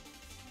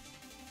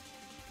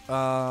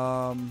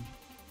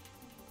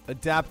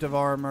 Adaptive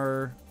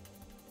armor.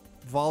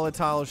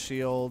 Volatile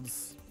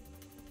shields.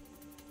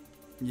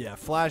 Yeah,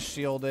 flash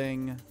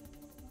shielding.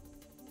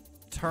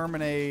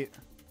 Terminate.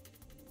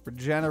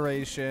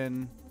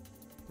 Regeneration.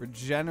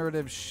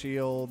 Regenerative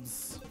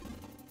shields.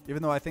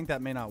 Even though I think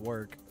that may not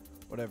work.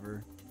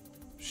 Whatever.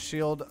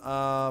 Shield,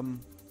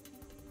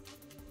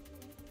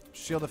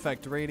 shield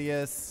effect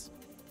radius.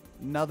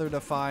 Another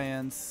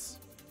defiance.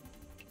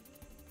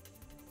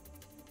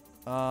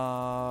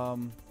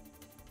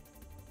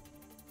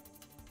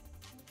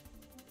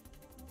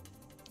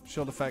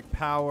 Shield effect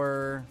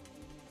power.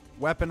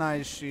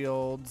 Weaponized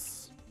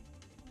shields.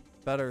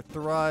 Better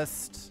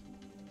thrust.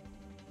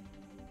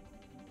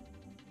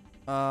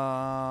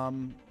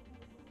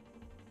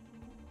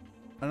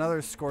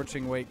 Another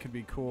Scorching Wake could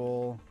be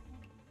cool.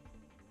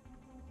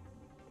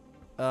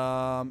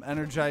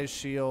 Energized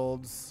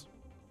shields.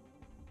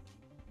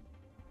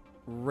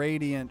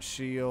 Radiant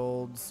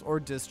shields. Or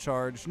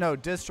discharge. No,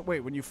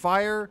 wait, when you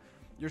fire,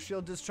 your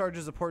shield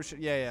discharges a portion.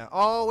 Yeah.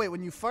 Oh, wait,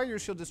 when you fire, your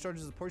shield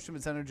discharges a portion of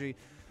its energy.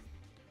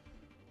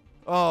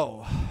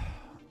 Oh.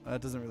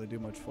 That doesn't really do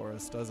much for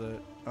us, does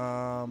it?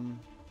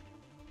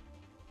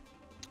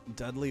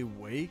 Deadly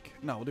Wake?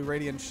 No, we'll do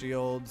Radiant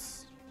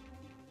Shields.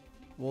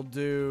 We'll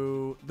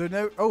do the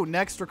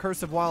next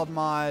Recursive Wild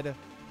mod.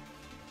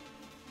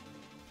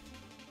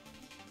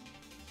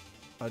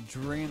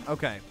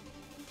 Okay.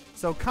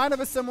 So kind of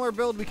a similar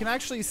build. We can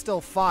actually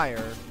still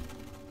fire.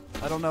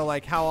 I don't know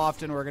like how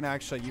often we're going to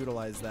actually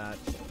utilize that.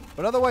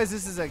 But otherwise,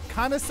 this is a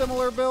kind of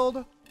similar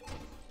build,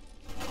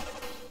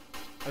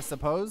 I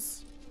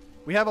suppose.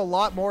 We have a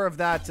lot more of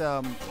that,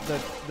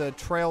 the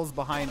trails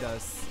behind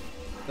us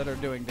that are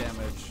doing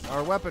damage.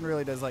 Our weapon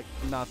really does like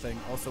nothing.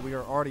 Also, we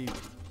are already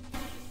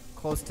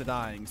close to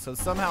dying. So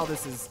somehow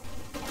this is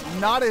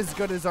not as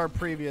good as our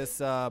previous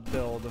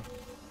build.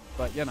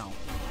 But, you know,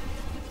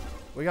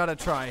 we got to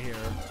try here.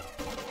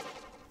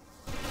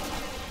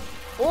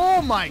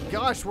 Oh my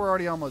gosh, we're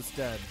already almost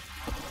dead.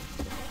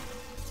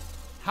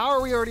 How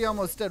are we already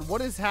almost dead?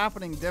 What is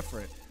happening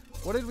different?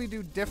 What did we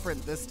do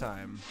different this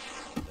time?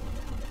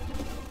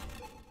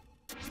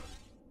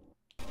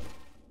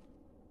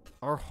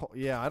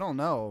 Yeah, I don't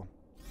know.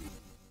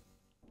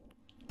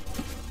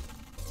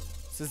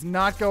 This is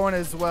not going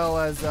as well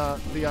as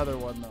the other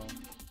one, though.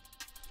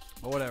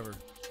 But whatever.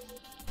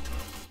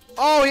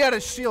 Oh, he had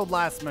a shield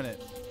last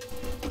minute.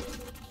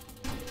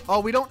 Oh,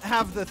 we don't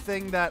have the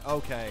thing that...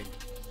 Okay.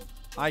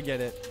 I get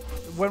it.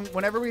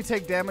 Whenever we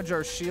take damage,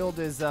 our shield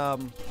is... Oh,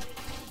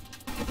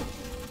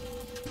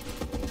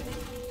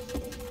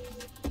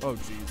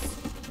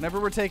 jeez.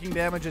 Whenever we're taking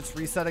damage, it's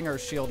resetting our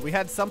shield. We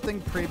had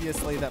something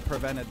previously that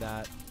prevented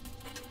that.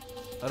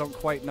 I don't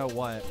quite know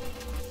what.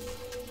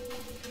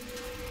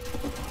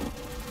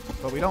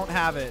 But we don't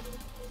have it.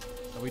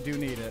 And we do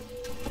need it.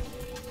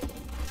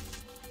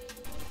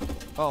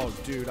 Oh,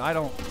 dude, I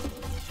don't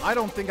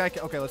think I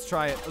can. Okay, let's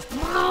try it.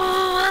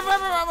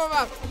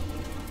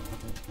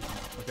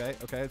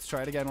 Okay, let's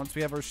try it again once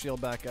we have our shield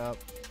back up.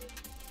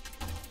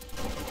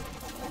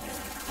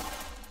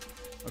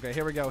 Okay,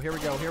 here we go.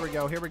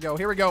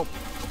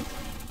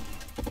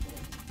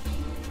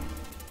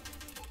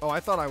 Oh, I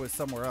thought I was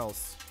somewhere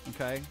else.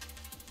 Okay.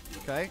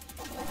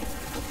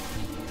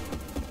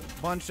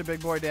 Bunch of big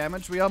boy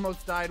damage. We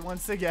almost died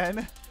once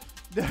again.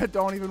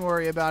 Don't even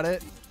worry about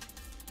it.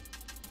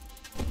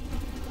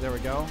 There we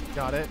go.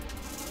 Got it.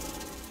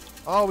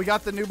 Oh, we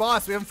got the new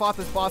boss. We haven't fought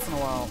this boss in a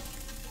while.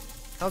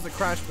 How's the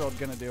crash build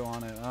gonna do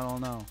on it? I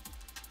don't know.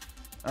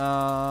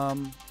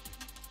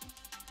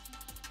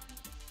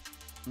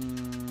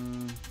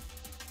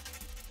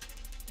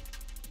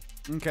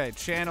 Okay,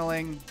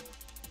 channeling.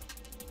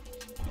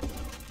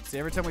 See,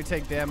 every time we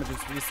take damage,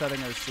 it's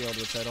resetting our shield,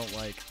 which I don't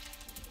like.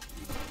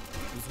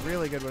 It was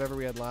really good, whatever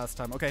we had last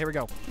time. Okay, here we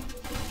go.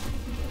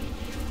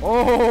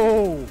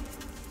 Oh!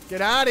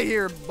 Get out of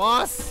here,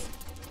 boss!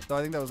 So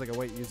I think that was like a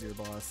way easier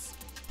boss.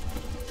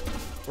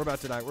 We're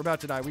about to die. We're about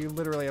to die. We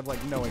literally have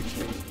like no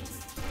HP.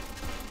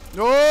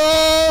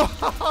 Oh!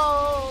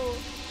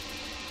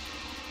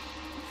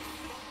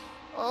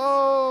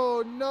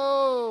 Oh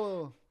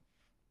no!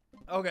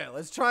 Okay,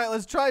 let's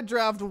try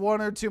draft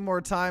one or two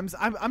more times.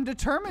 I'm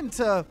determined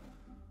to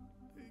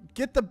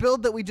get the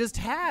build that we just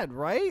had,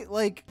 right?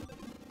 Like,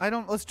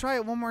 let's try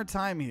it one more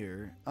time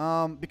here.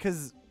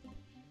 Because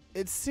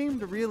it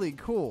seemed really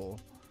cool.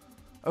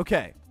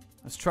 Okay,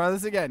 let's try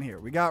this again here.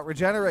 We got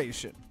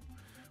regeneration.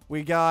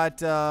 We got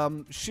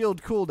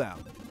shield cooldown.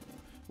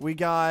 We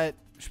got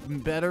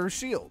better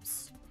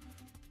shields.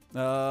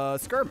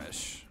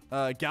 Skirmish.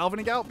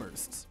 Galvanic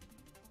outbursts.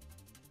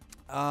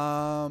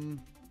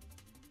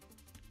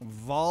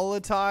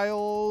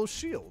 Volatile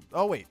shield.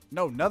 Oh wait,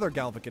 no, another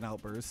Galvanic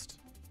outburst.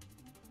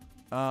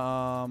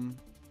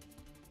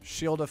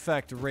 Shield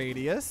effect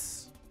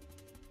radius.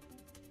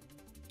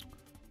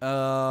 Let's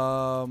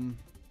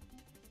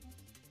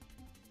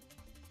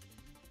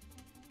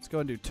go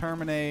and do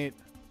terminate.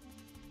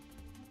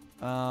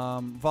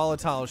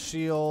 Volatile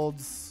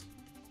shields.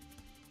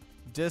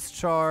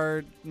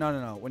 Discharge.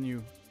 No. When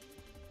you.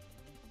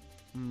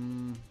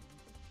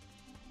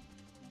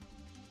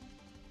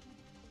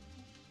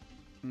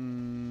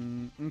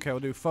 Okay, we'll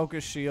do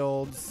focus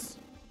shields.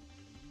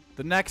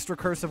 The next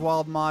recursive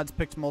wild mods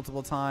picked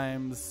multiple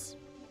times.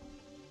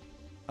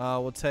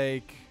 We'll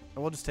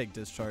just take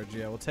discharge.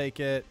 Yeah, we'll take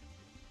it.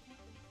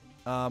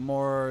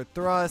 More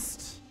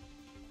thrust.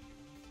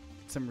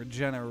 Some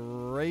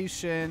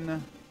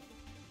regeneration.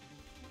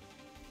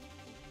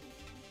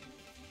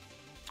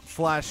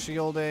 Flash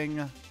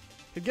shielding.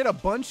 Could get a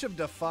bunch of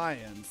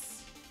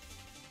defiance,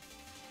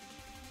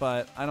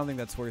 but I don't think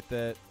that's worth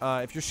it.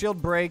 If your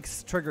shield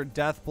breaks, trigger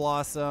Death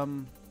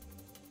Blossom.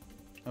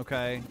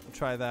 Okay, we'll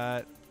try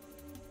that.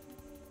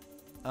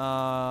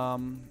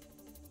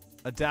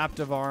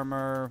 Adaptive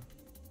armor.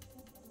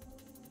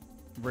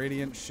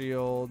 Radiant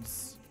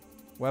shields.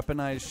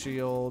 Weaponized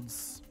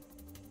shields.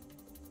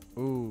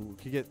 Ooh,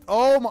 could get...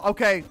 Oh,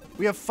 okay.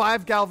 We have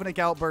 5 galvanic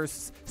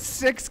outbursts.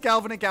 6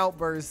 galvanic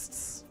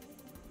outbursts.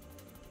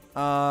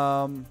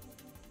 Adrenal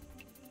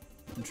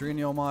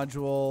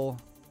module.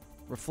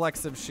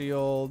 Reflexive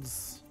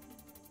shields.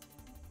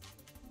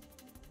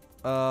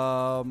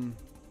 Reroll.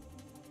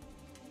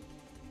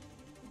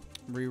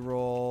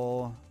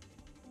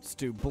 Let's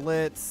do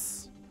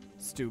blitz.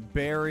 Let's do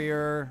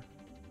barrier.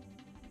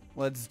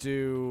 Let's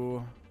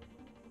do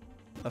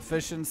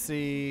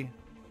efficiency.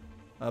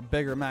 A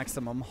bigger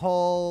maximum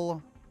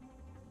hull.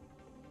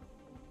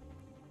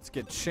 Let's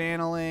get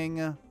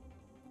channeling.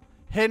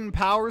 Hidden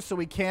power, so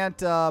we can't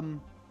fire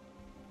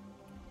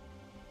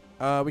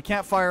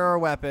our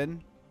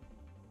weapon.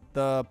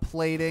 The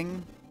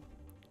plating.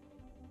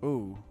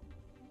 Ooh.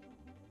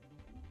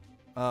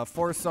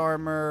 Force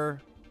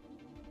armor.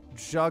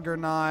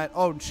 Juggernaut.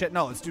 Oh shit,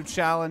 no, let's do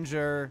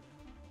Challenger.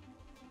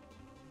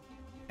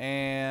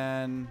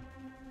 And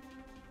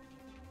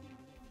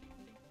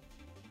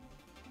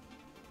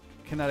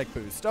kinetic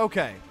boost.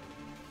 Okay.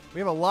 We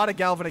have a lot of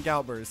galvanic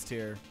outbursts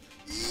here.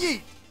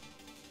 Yeet!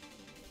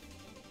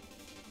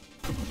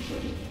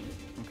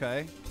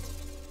 Okay.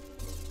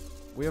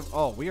 We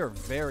are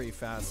very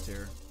fast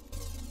here.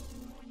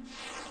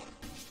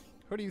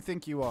 Who do you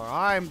think you are?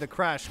 I'm the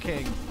Crash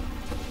King.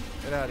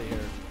 Get out of here.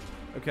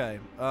 Okay.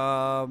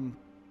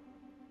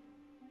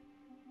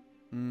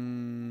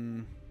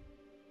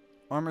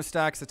 Armor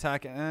stacks,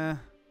 attack.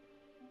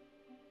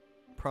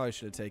 Probably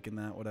should have taken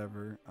that.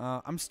 Whatever.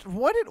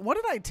 What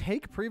did I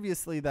take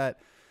previously that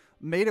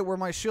made it where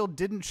my shield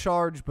didn't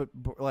charge, but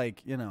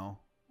like, you know.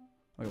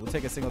 Okay, we'll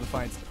take a single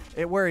defiance.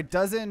 Where it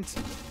doesn't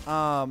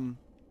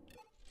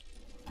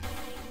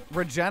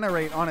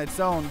regenerate on its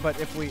own, but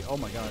if we, oh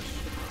my gosh.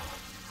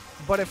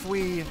 But if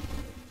we,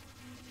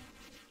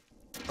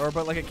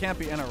 but like it can't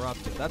be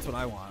interrupted. That's what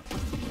I want.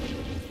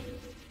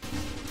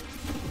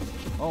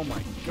 Oh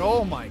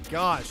my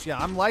gosh. Yeah,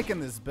 I'm liking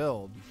this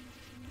build.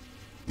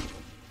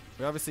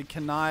 We obviously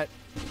cannot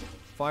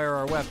fire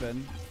our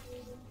weapon.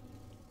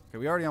 Okay,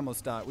 we already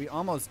almost died. We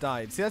almost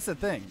died. See, that's the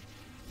thing.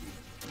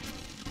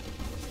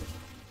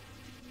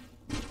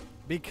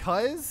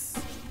 Because,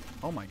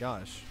 oh my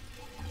gosh.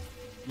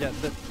 Yeah,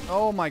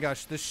 oh my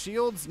gosh, the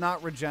shield's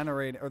not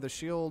regenerating, or the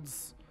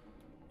shield's,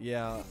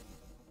 yeah.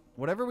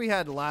 Whatever we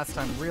had last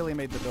time really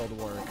made the build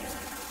work.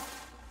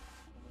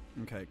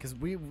 Okay, because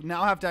we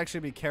now have to actually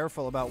be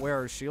careful about where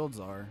our shields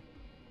are.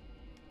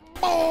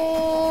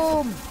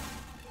 Boom!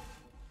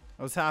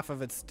 That was half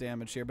of its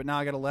damage here, but now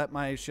I gotta let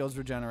my shields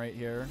regenerate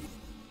here.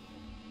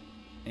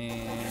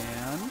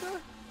 And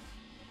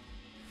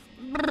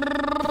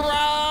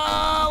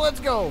let's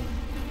go.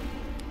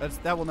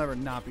 That will never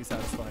not be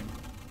satisfying.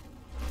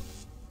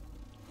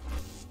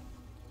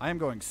 I am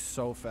going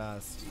so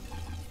fast.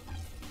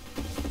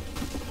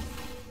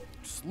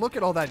 Just look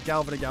at all that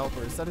galvanic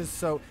outburst. That is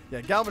so...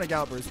 Yeah, galvanic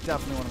outburst,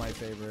 definitely one of my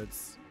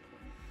favorites.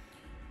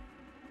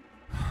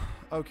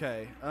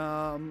 Okay.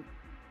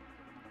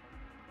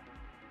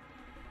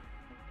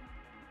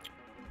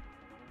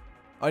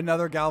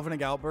 Another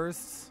galvanic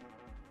outburst.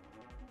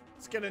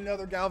 Let's get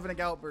another galvanic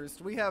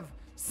outburst. We have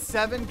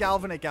 7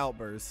 galvanic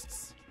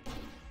outbursts.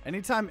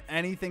 Anytime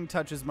anything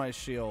touches my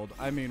shield,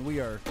 I mean,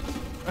 we are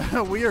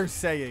we are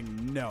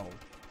saying no.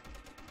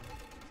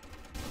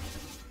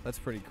 That's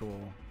pretty cool.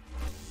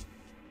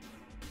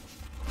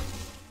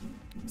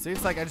 See,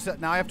 it's like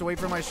now I have to wait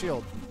for my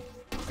shield.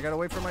 I gotta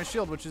wait for my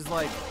shield, which is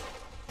like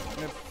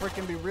gonna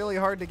freaking be really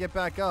hard to get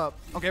back up.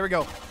 Okay, here we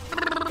go.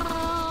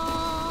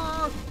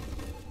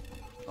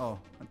 Oh,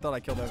 I thought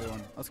I killed everyone.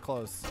 That was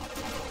close.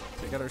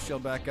 We got our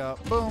shield back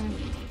up. Boom.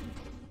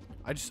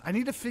 I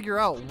need to figure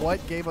out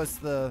what gave us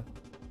that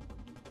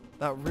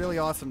really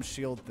awesome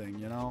shield thing,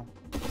 you know?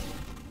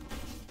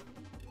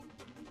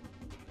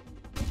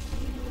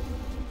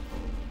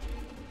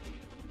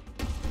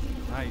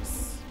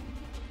 Nice.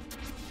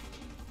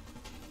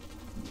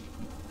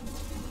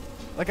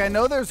 Like, I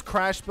know there's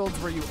crash builds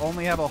where you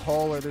only have a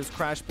hull, or there's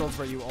crash builds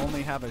where you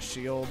only have a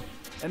shield.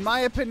 In my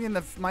opinion,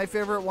 my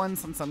favorite one,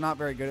 since I'm not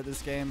very good at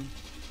this game,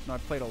 no,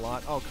 I've played a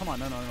lot. Oh, come on,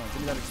 no,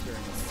 give me that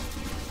experience.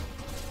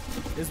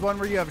 Is one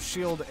where you have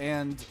shield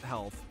and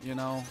health, you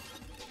know?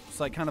 It's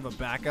like kind of a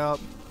backup.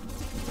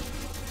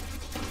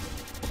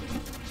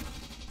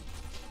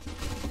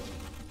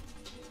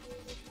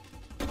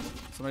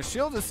 So my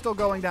shield is still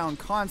going down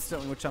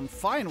constantly, which I'm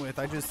fine with.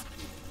 I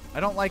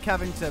don't like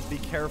having to be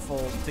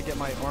careful to get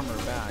my armor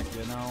back,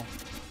 you know?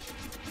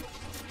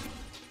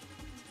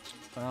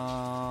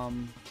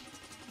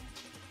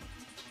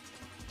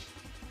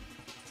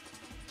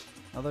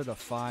 Another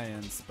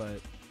Defiance,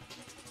 but...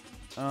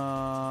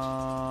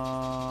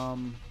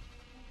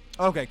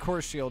 Okay,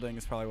 core shielding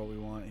is probably what we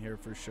want here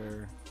for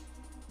sure.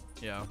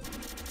 Yeah.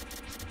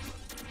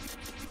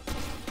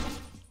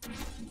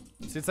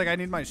 See, it's like I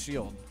need my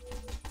shield.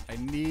 I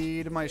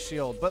need my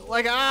shield. But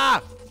like,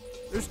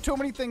 there's too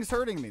many things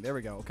hurting me. There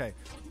we go. Okay.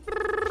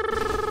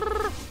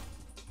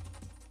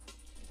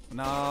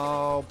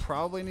 No,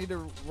 probably need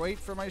to wait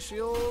for my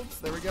shields.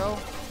 There we go.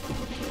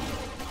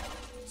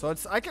 So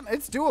it's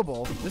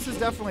doable. This is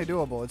definitely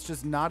doable. It's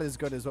just not as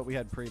good as what we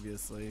had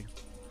previously.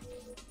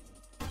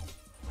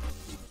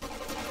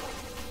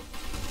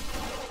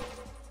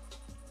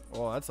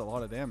 Oh, that's a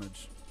lot of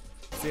damage.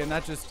 See, and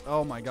that just,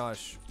 oh my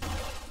gosh.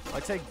 If I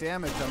take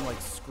damage, I'm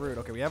like screwed.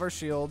 Okay, we have our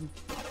shield.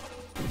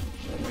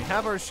 We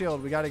have our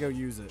shield. We got to go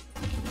use it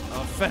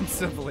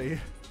offensively.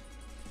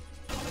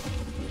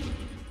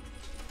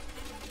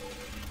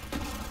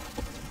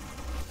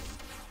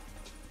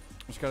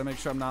 Just got to make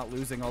sure I'm not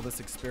losing all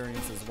this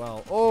experience as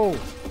well. Oh,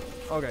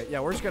 okay.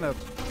 Yeah, we're gonna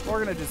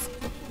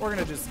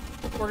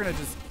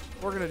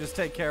just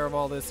take care of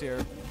all this here.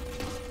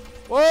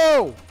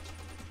 Whoa!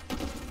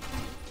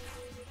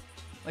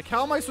 Like,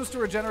 how am I supposed to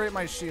regenerate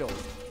my shield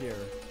here?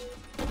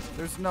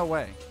 There's no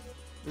way.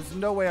 There's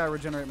no way I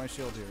regenerate my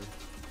shield here.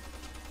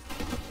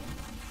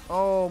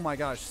 Oh my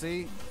gosh,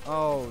 see?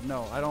 Oh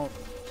no, I don't.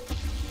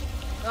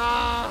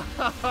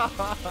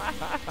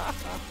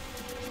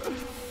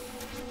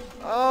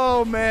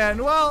 Oh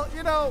man, well,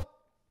 you know,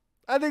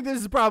 I think this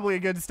is probably a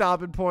good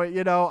stopping point,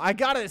 you know. I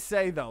gotta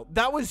say though,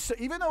 that was,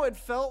 even though it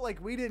felt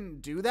like we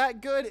didn't do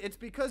that good, it's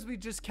because we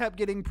just kept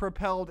getting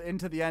propelled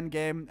into the end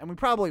game, and we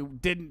probably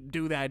didn't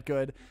do that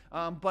good.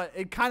 But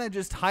it kind of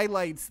just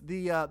highlights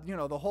the, you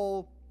know, the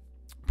whole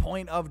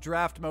point of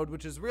draft mode,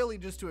 which is really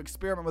just to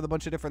experiment with a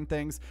bunch of different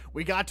things.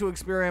 We got to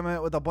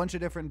experiment with a bunch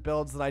of different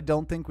builds that I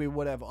don't think we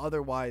would have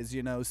otherwise,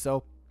 you know,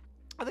 so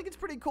I think it's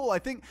pretty cool. I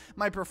think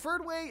my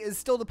preferred way is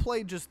still to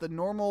play just the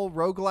normal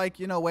roguelike,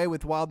 you know, way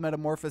with wild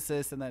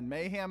metamorphosis and then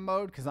mayhem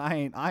mode, because I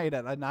ain't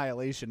at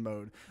annihilation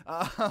mode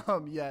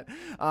yet.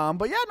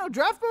 But yeah, no,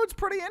 draft mode's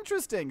pretty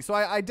interesting. So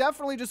I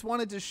definitely just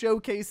wanted to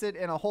showcase it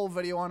in a whole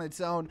video on its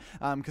own,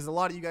 because a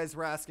lot of you guys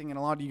were asking, and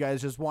a lot of you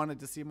guys just wanted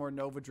to see more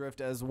Nova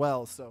Drift as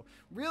well. So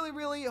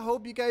really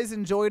hope you guys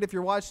enjoyed. If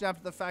you're watching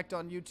after the fact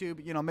on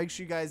YouTube, you know, make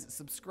sure you guys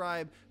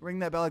subscribe, ring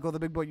that bell like all the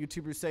big boy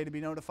YouTubers say, to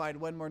be notified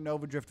when more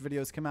Nova Drift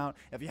videos come out.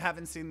 If you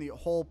haven't seen the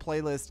whole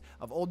playlist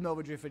of old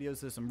Nova Drift videos,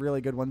 there's some really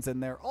good ones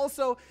in there.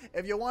 Also,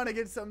 if you want to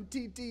get some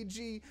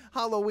TTG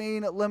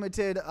Halloween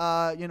limited,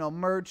 you know,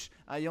 merch,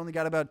 you only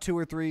got about 2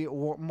 or 3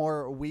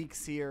 more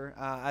weeks here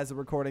as of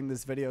recording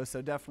this video.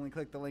 So definitely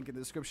click the link in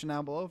the description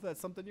down below if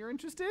that's something you're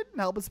interested in and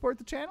help us support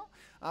the channel.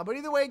 But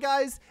either way,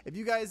 guys, if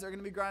you guys are going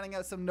to be grinding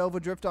out some Nova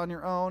Drift on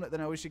your own,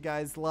 then I wish you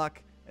guys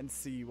luck and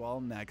see you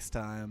all next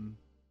time.